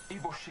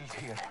 Evo shield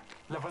here,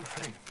 level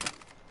 3.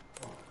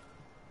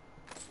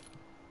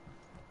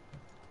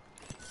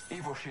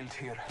 Evo shield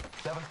here,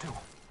 level 2.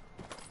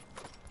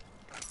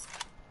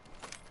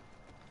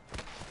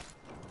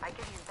 I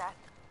could use that.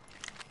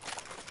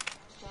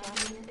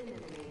 Champion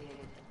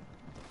eliminated.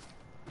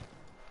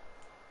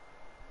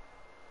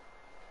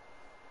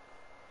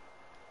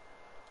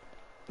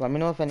 Let me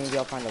know if any of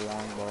y'all find a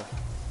longbow.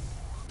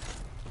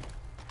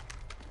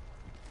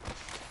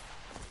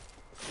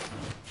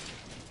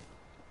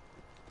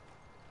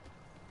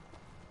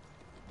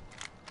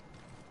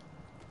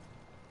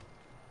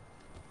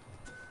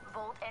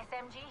 Volt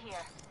SMG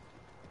here.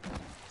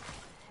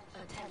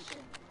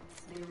 Attention.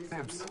 There is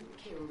Dibs. a new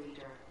kill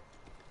leader.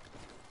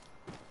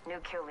 New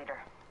kill leader.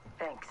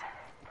 Thanks.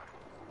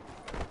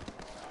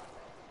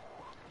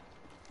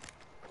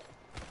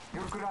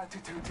 Your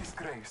gratitude is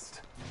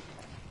graced.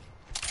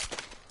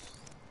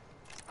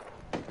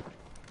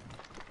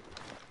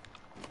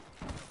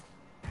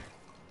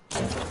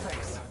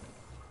 Thanks.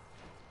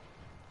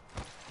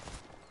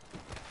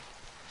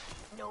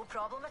 No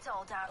problem at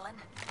all, darling.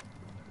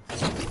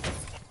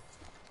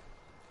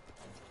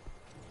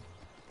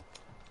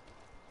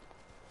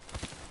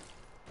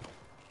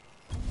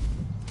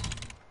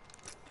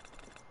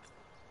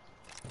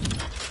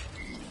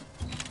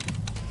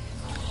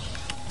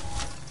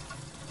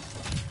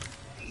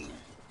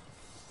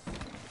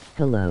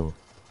 Hello.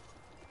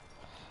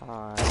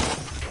 Hi.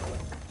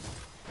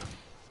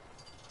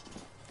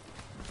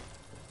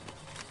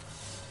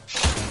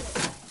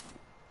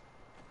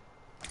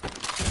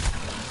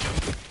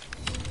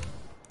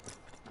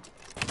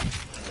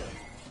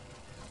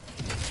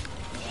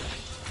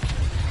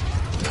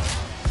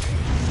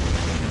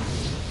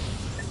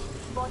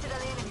 Spotted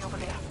an enemy over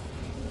there.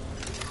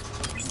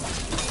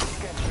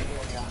 Scan the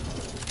area.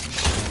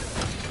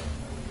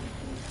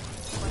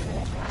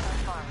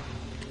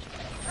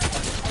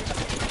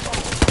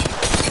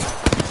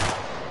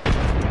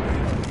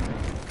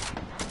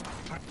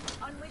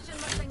 Unleashing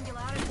my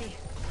singularity.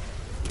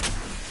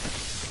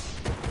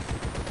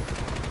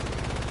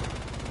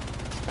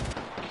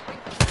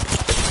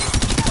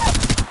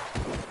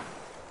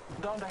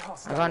 Down the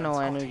hostile. I got no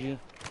Scotty. energy.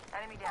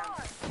 Enemy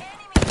down.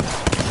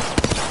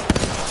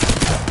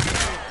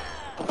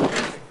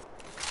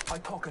 I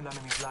took an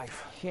enemy's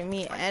life. Give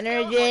me That,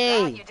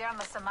 energy. you dare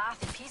miss a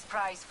Matthew Peace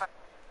Prize for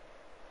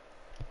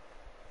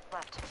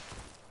left.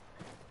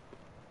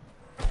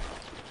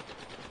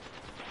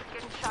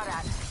 Getting shot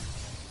at.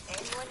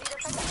 Anyone need a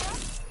pick me up?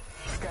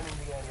 Scanning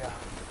the area.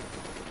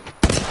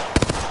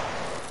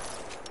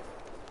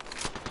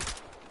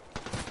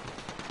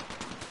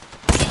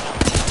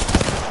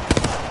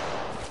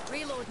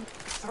 Reloading.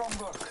 Strong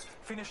work.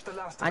 Finish the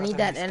last. I of need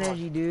that enemy squad.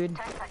 energy, dude.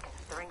 10 seconds.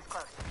 The ring's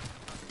close.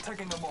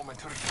 Taking a moment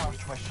to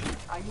recharge my shield.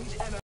 I need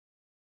energy.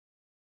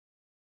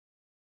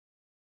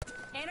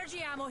 Energy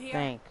ammo here.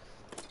 Thanks.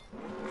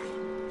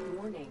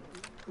 Warning.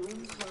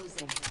 Ring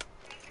closing.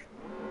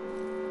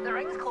 The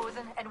ring's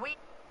closing, and we.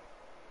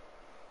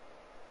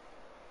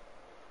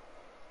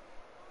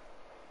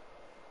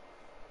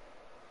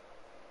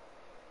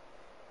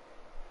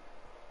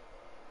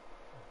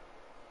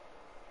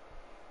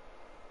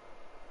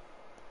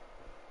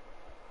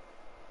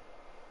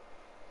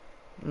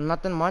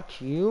 Nothing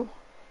much. You?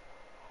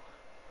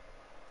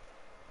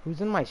 Who's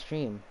in my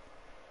stream?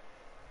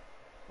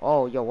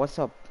 Oh, yo, what's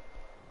up?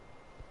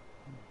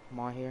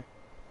 Ma here.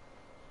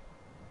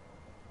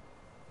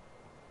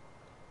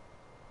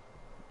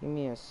 Give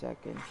me a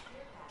second.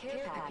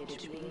 Care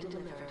package being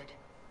delivered.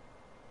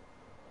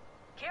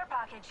 Care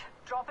package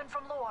dropping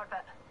from low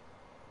orbit.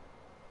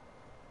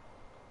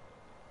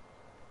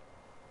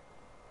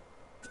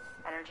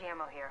 Energy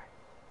ammo here.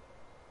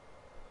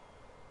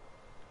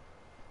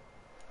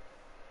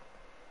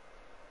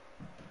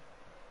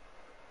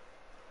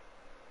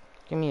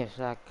 Give me a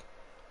sec.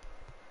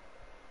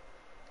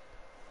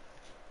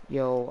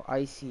 Yo,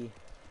 Icy.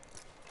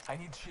 I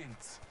need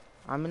shields.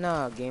 I'm in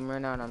a game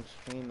right now and I'm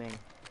streaming.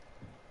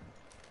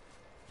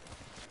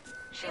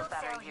 Shield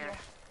battery here.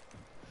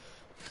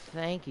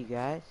 Thank you,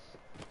 guys.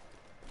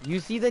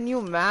 You see the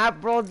new map,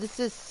 bro? This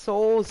is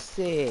so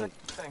sick.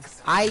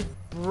 Thanks.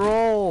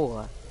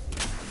 Bro.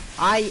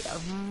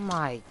 Oh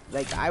my,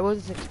 like, I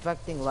was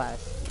expecting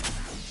less.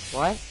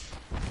 What?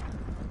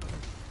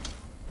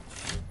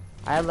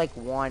 I had like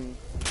one.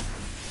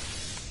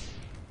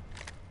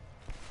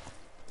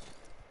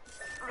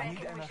 I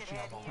need energy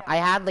ammo. I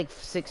had like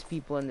 6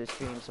 people in the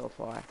stream so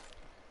far.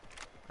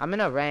 I'm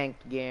in a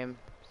ranked game,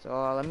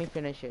 so let me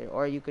finish it.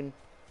 Or you can.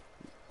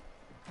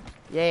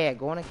 Yeah,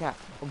 go on a cap.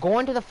 Go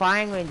into the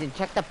firing range and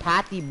check the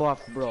patty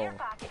buff, bro. Care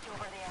package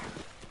over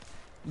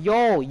there.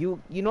 Yo, you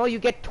know you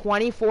get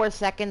 24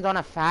 seconds on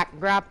a fat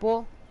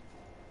grapple.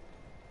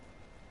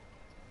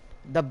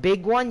 The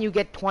big one, you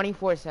get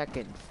 24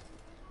 seconds.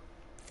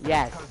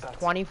 Yes,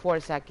 24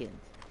 seconds.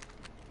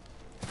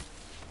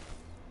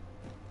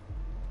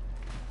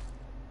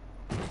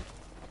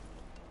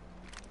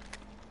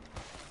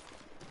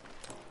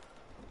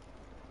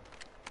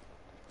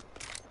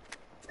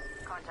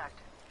 Contact.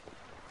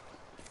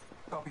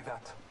 Copy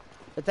that.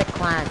 It's a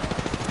clan.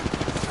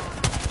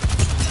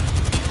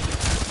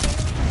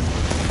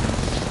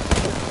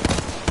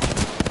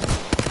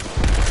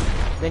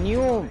 The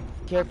new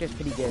character's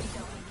pretty good.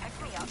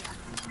 Pick me up.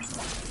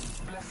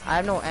 I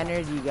have no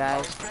energy,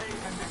 guys.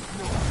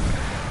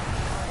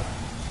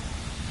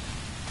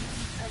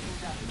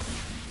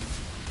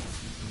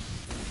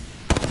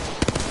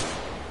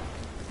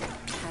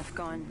 Half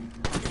gone.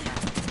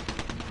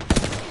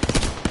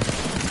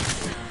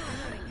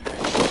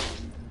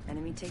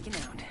 Enemy taken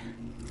out.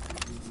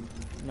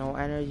 No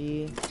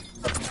energy.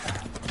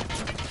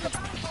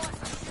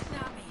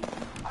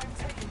 I'm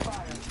taking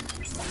fire.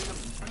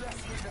 Bless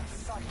me that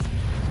sight.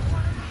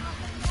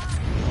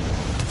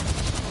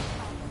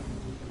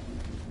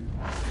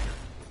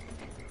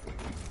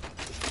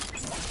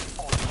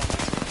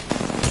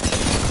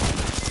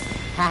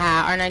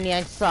 Haha,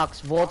 R99 sucks.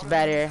 Volt's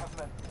better.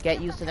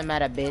 Get used to the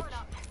meta, bitch.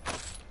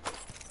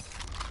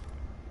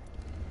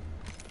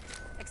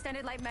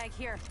 Extended light mag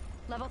here.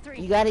 Level 3.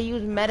 You gotta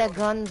use meta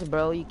guns,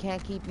 bro. You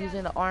can't keep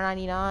using the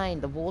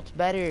R99. The Volt's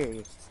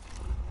better.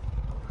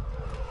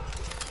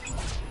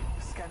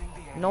 Scanning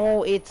the area.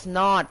 No, it's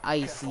not,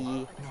 Icy.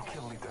 No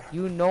kill leader.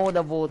 You know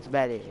the Volt's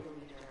better.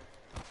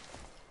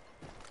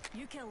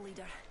 You kill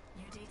leader.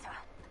 New data.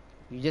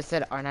 You just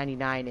said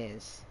R99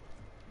 is.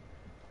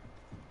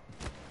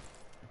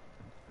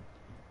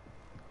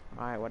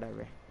 Alright,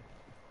 whatever.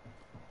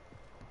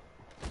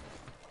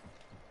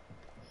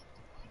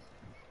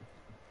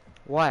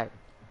 What?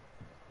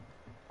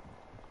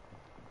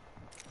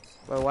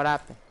 Wait, what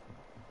happened?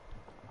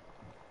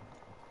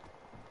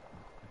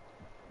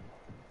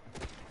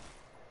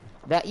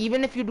 That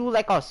even if you do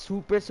like a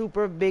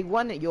super big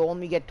one, you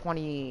only get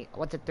 20.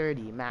 What's a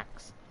 30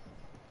 max?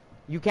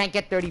 You can't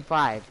get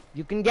 35.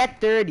 You can get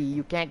 30.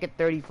 You can't get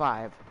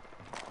 35.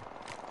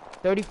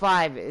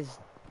 35 is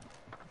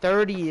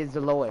 30 is the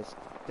lowest.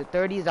 The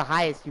 30 is the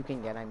highest you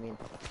can get. I mean.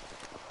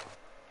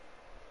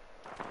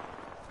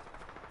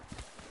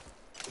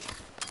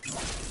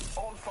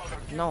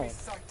 No,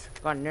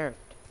 got nerfed.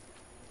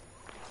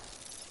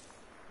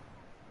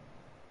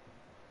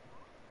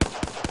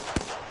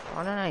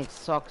 Honor Knight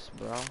sucks,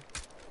 bro.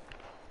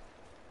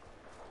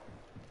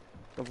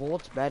 The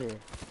Volt's better. Round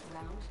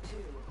 2,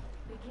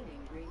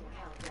 beginning ring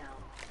countdown.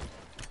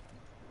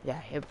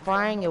 Yeah, hip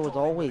firing it was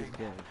always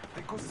good.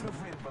 The gust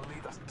of wind will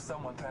lead us.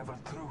 Someone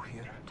traveled through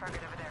here.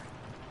 Target over there.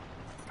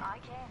 I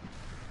can.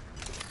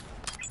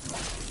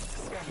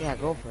 Yeah,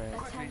 go for it.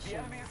 Quickly, the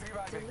enemy is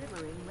reviving.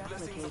 Delivering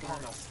Blessings replicator.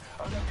 upon us.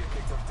 A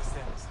replicator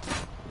descends.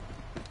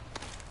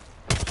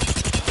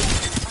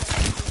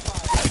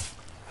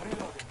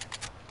 Reloading.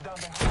 Down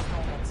the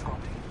hostile and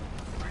Scotty.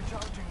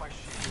 Recharging my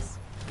shields.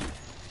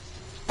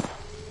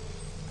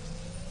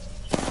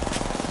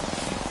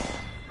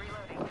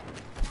 Reloading.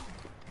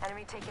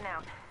 Enemy taken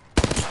out.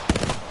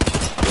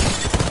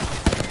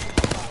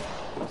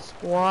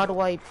 Squad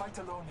wipe. Fight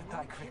alone and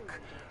die quick.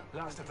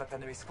 Last of that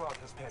enemy squad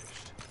has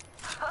perished.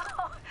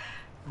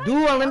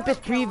 Do Olympus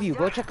preview.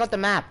 Go check out the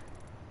map.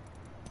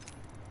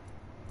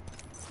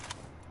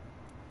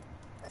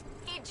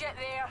 Egypt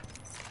there.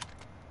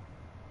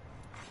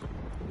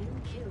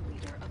 New kill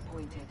leader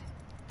appointed.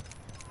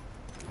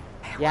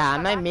 Yeah, I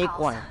might Back, make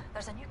pals. one.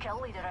 There's a new kill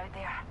leader out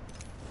there.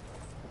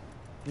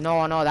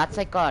 No, that's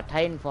like a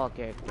Titanfall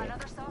character.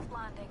 Another soft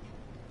landing.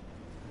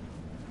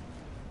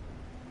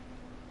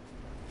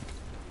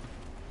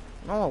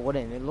 No, it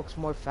wouldn't. It looks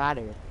more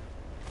fatter.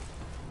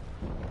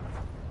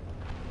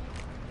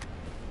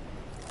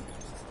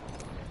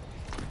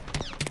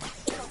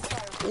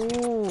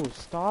 Ooh,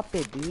 stop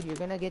it, dude. You're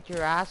gonna get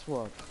your ass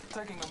whooped.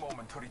 Taking a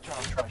moment to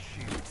recharge my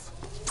shields.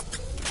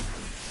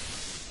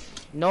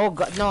 No,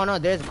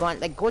 there's gun.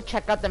 Like, go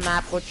check out the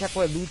map. Go check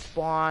where loot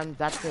spawns.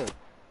 That's it.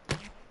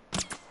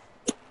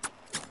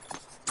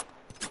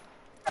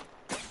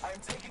 I am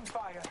taking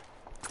fire.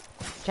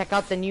 Check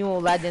out the new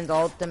Legends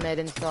Ultimate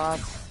and stuff.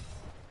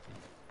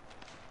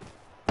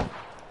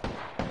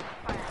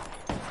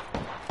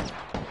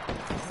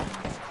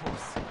 It's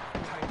close.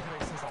 Time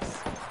races us.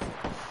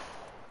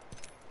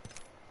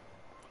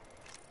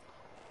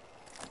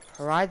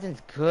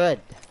 Horizon's good.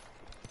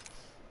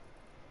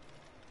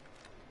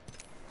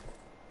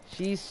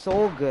 She's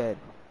so good.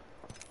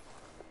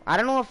 I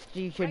don't know if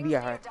she should be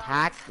her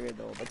attacker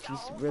though, but she's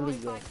really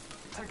good.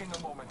 Taking a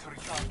moment to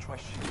recharge my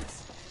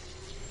shields.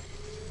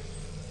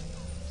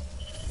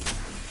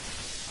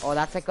 Oh,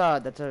 that's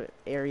a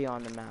area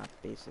on the map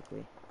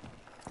basically.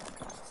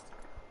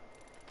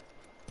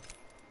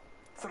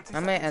 30 I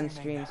might end seconds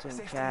stream remaining. soon,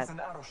 Safety chat. is an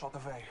arrow shot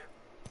away.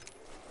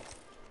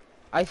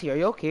 I see. Are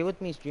you okay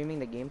with me streaming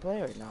the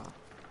gameplay or not?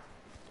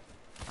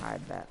 I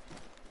bet.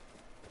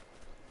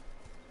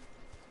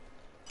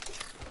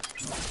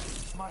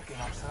 Marking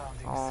our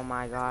surroundings. Oh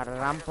my god,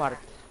 Rampart.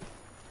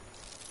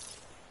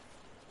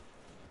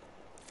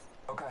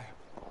 Okay,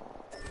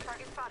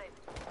 Target spotted.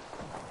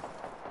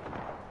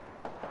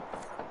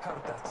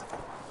 heard that.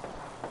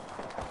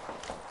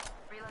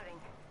 Reloading.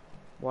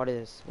 What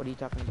are you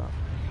talking about?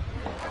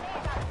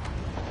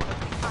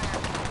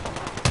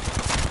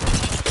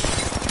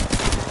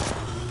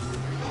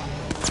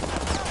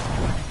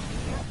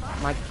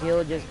 My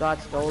kill just got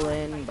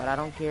stolen, but I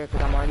don't care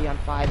because I'm already on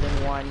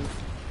 5-1.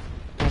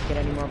 Can't get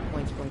any more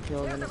points from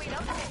kills in this.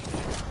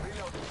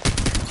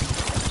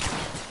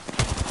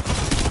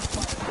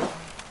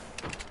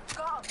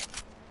 Got him.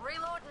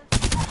 Reloading.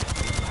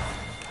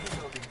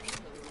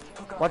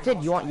 What's it?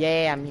 You want?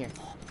 Yeah, I'm here.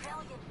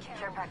 Brilliant kill.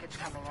 Care package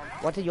coming in.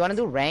 What's it? You want to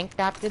do ranked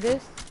after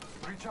this?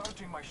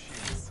 Recharging my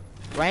shields.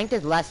 Ranked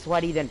is less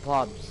sweaty than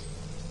pubs.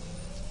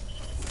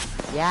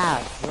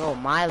 Yeah, bro,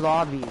 my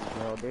lobbies,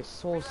 bro, they're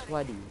so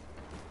sweaty.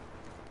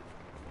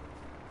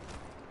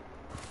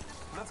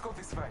 Let's go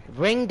this way.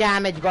 Ring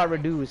damage got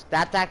reduced.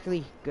 That's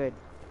actually good.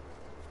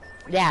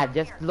 Yeah,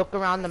 just look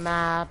around the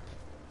map.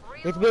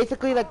 It's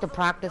basically like to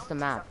practice the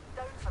map.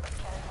 Down for the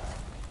count.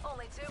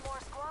 Only 2 more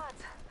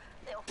squads.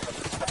 They'll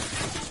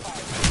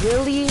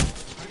Really?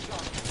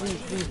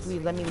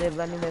 Please, let me live.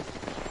 They spotted me.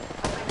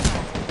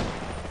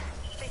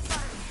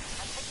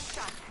 I'm taking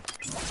shots.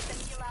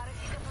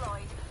 Singularity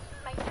deployed.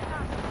 Make it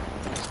up.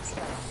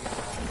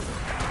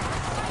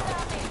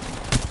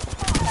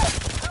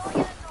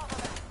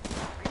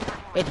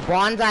 It's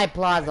Bonsai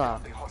Plaza.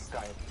 The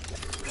hostile. Enemy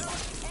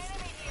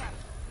here.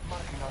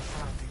 Marking our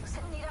surroundings.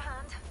 Need a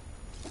hand.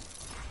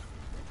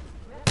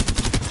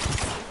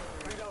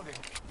 Reloading.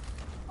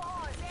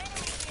 Oh, it's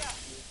enemy here.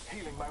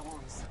 Healing my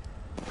wounds.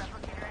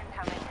 Replicator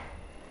incoming.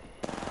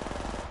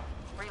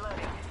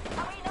 Reloading.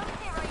 Oh, wait, no,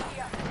 right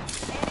here.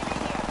 Enemy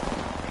here.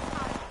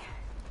 Responding.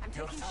 I'm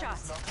Your taking time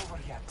shots. is not over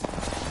yet.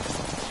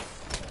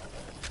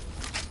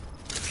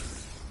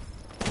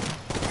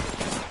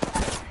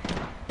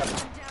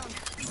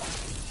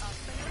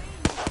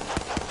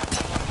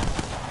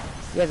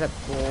 You guys are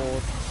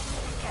cold.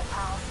 Get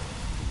pals.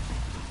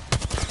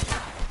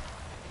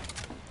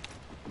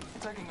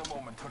 Taking a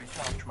moment to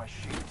recharge my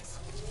shields.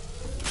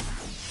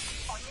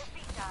 On your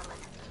feet,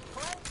 darling.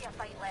 Plenty of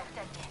fight left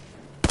in you.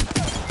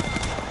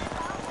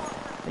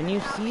 The new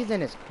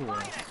season is cool.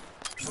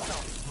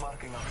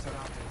 Marking our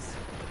surroundings.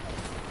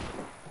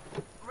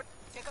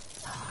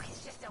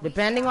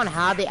 Depending on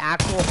how the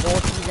actual whole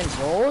season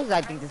goes,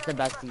 I think this is the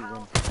best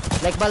season.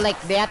 Like, but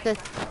like they have to,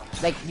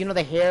 like, you know,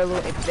 the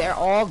heirloom. If they're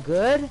all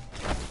good,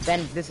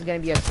 then this is gonna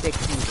be a sick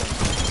season.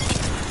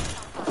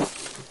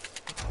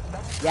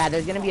 Yeah,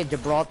 there's gonna be a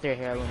Gibraltar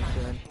heirloom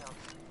soon,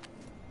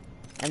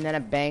 and then a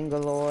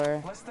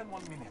Bangalore. Less than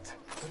 1 minute.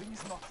 The ring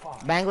is not far.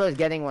 Bangalore is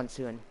getting one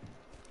soon.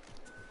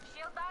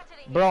 Shield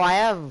battery. Bro, I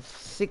have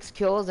 6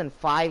 kills and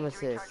 5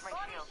 assists. Body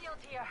shield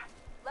here.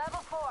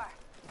 Level 4.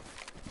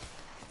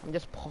 I'm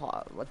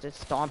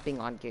just stomping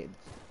on kids.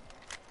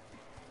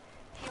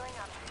 Healing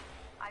up.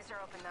 Eyes are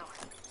open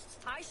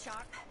though. Eye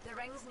sharp. The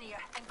ring's near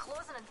and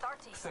closing in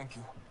 30. Thank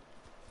you.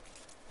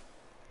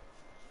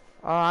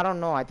 Oh, I don't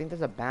know. I think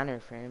there's a banner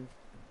frame.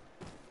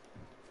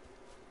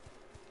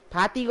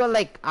 Patty got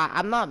like,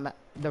 I'm not,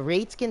 the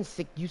raid skin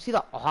sick. You see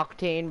the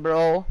octane,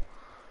 bro?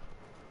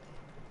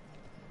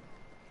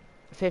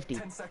 50.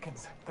 10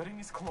 seconds. The ring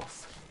is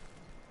close.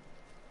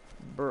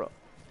 Bro.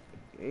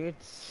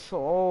 It's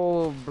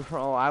so,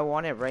 bro. I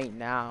want it right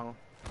now.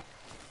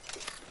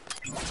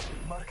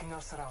 Marking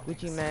our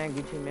surroundings. Gucci man,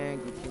 Gucci man,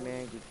 Gucci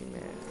man, Gucci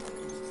man.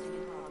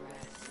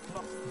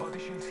 Body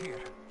shields here.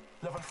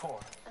 Level 4.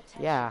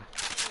 Yeah.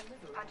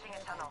 Punching a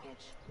tunnel.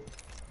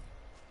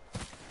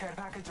 Care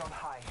package on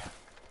high.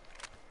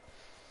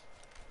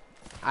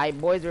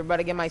 Alright, boys, we're about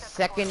to get my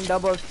second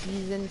double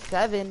season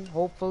 7,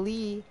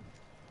 hopefully.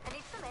 I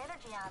need some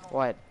energy ammo.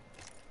 What?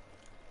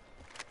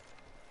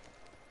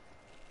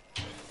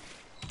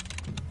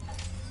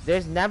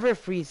 There's never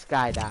free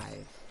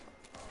skydive.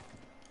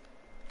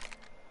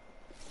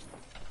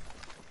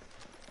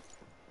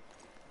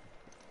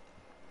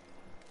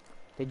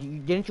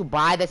 Didn't you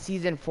buy the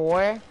season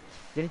 4?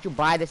 Didn't you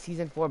buy the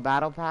season 4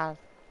 battle pass?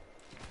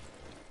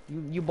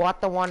 You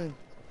bought the one.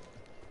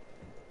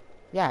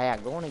 Yeah,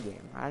 go in a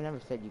game. I never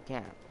said you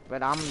can't.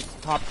 But I'm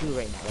top 2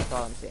 right now, that's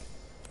all I'm saying.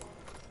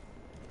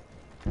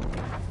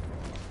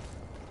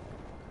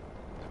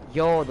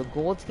 Yo, the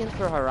gold skins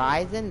for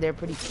Horizon, they're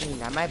pretty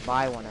clean. I might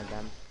buy one of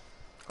them.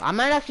 I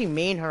might actually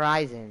main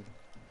Horizon.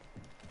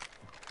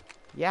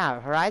 Yeah,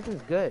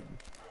 Horizon's good.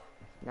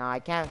 No, I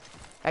can't.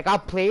 Like, I'll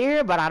play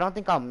her, but I don't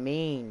think I'll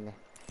main.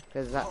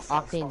 Because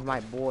Octane's my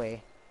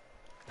boy.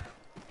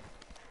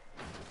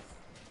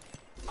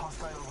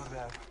 Hostile over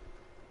there.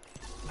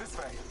 This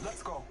way.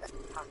 Let's go.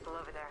 Hostile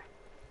over there.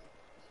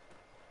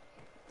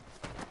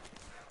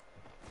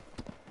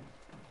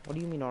 What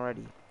do you mean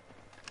already?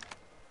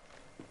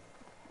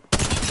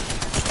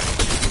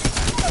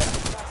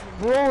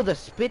 Bro, the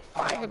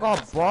Spitfire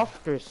got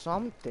buffed or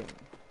something.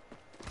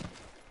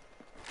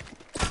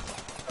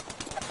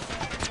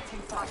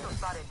 Hostile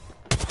spotted.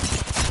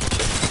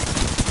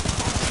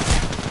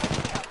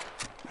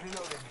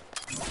 Reloading.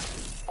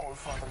 Oh,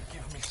 Father,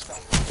 give me stuff.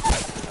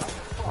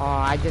 Oh,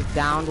 I just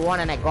downed one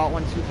and I got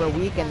one super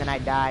weak and then I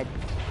died.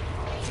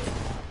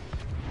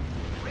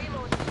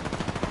 Reload.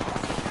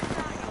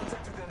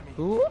 Contacted enemy.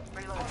 Who?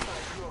 Reload.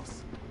 Hostile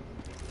close.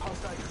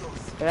 Hostile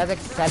close. It has like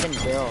 7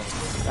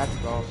 bills. Let's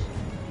go.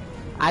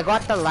 I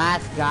got the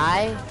last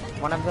guy.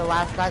 One of the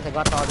last guys. I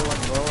got the other one,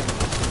 bro.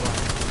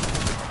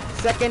 And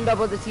second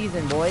double the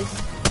season, boys.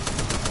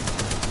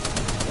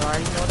 You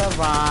already know the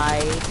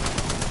vibe.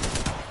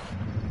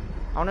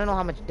 I wanna know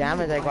how much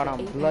damage I got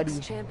on bloody.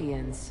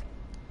 Champions.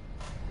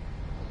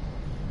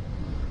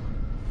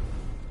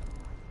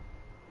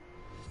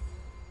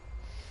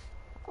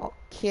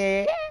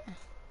 Okay.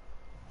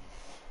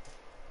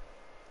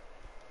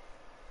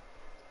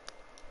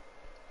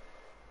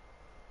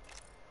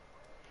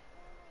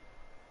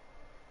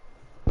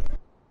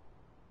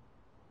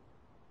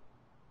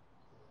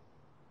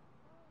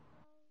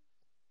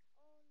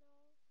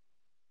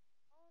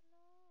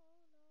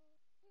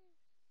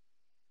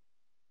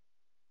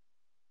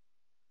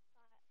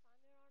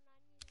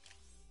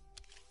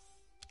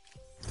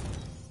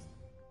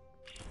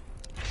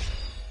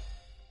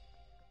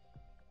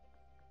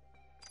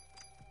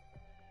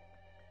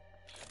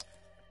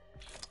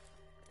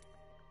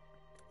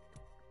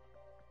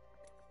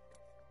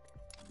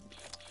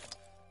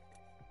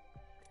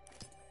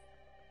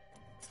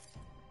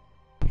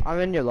 I'm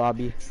in your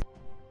lobby.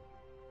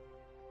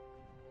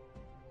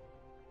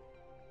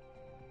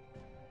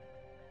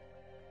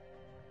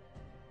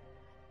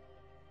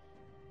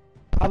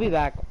 I'll be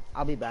back.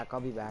 I'll be back.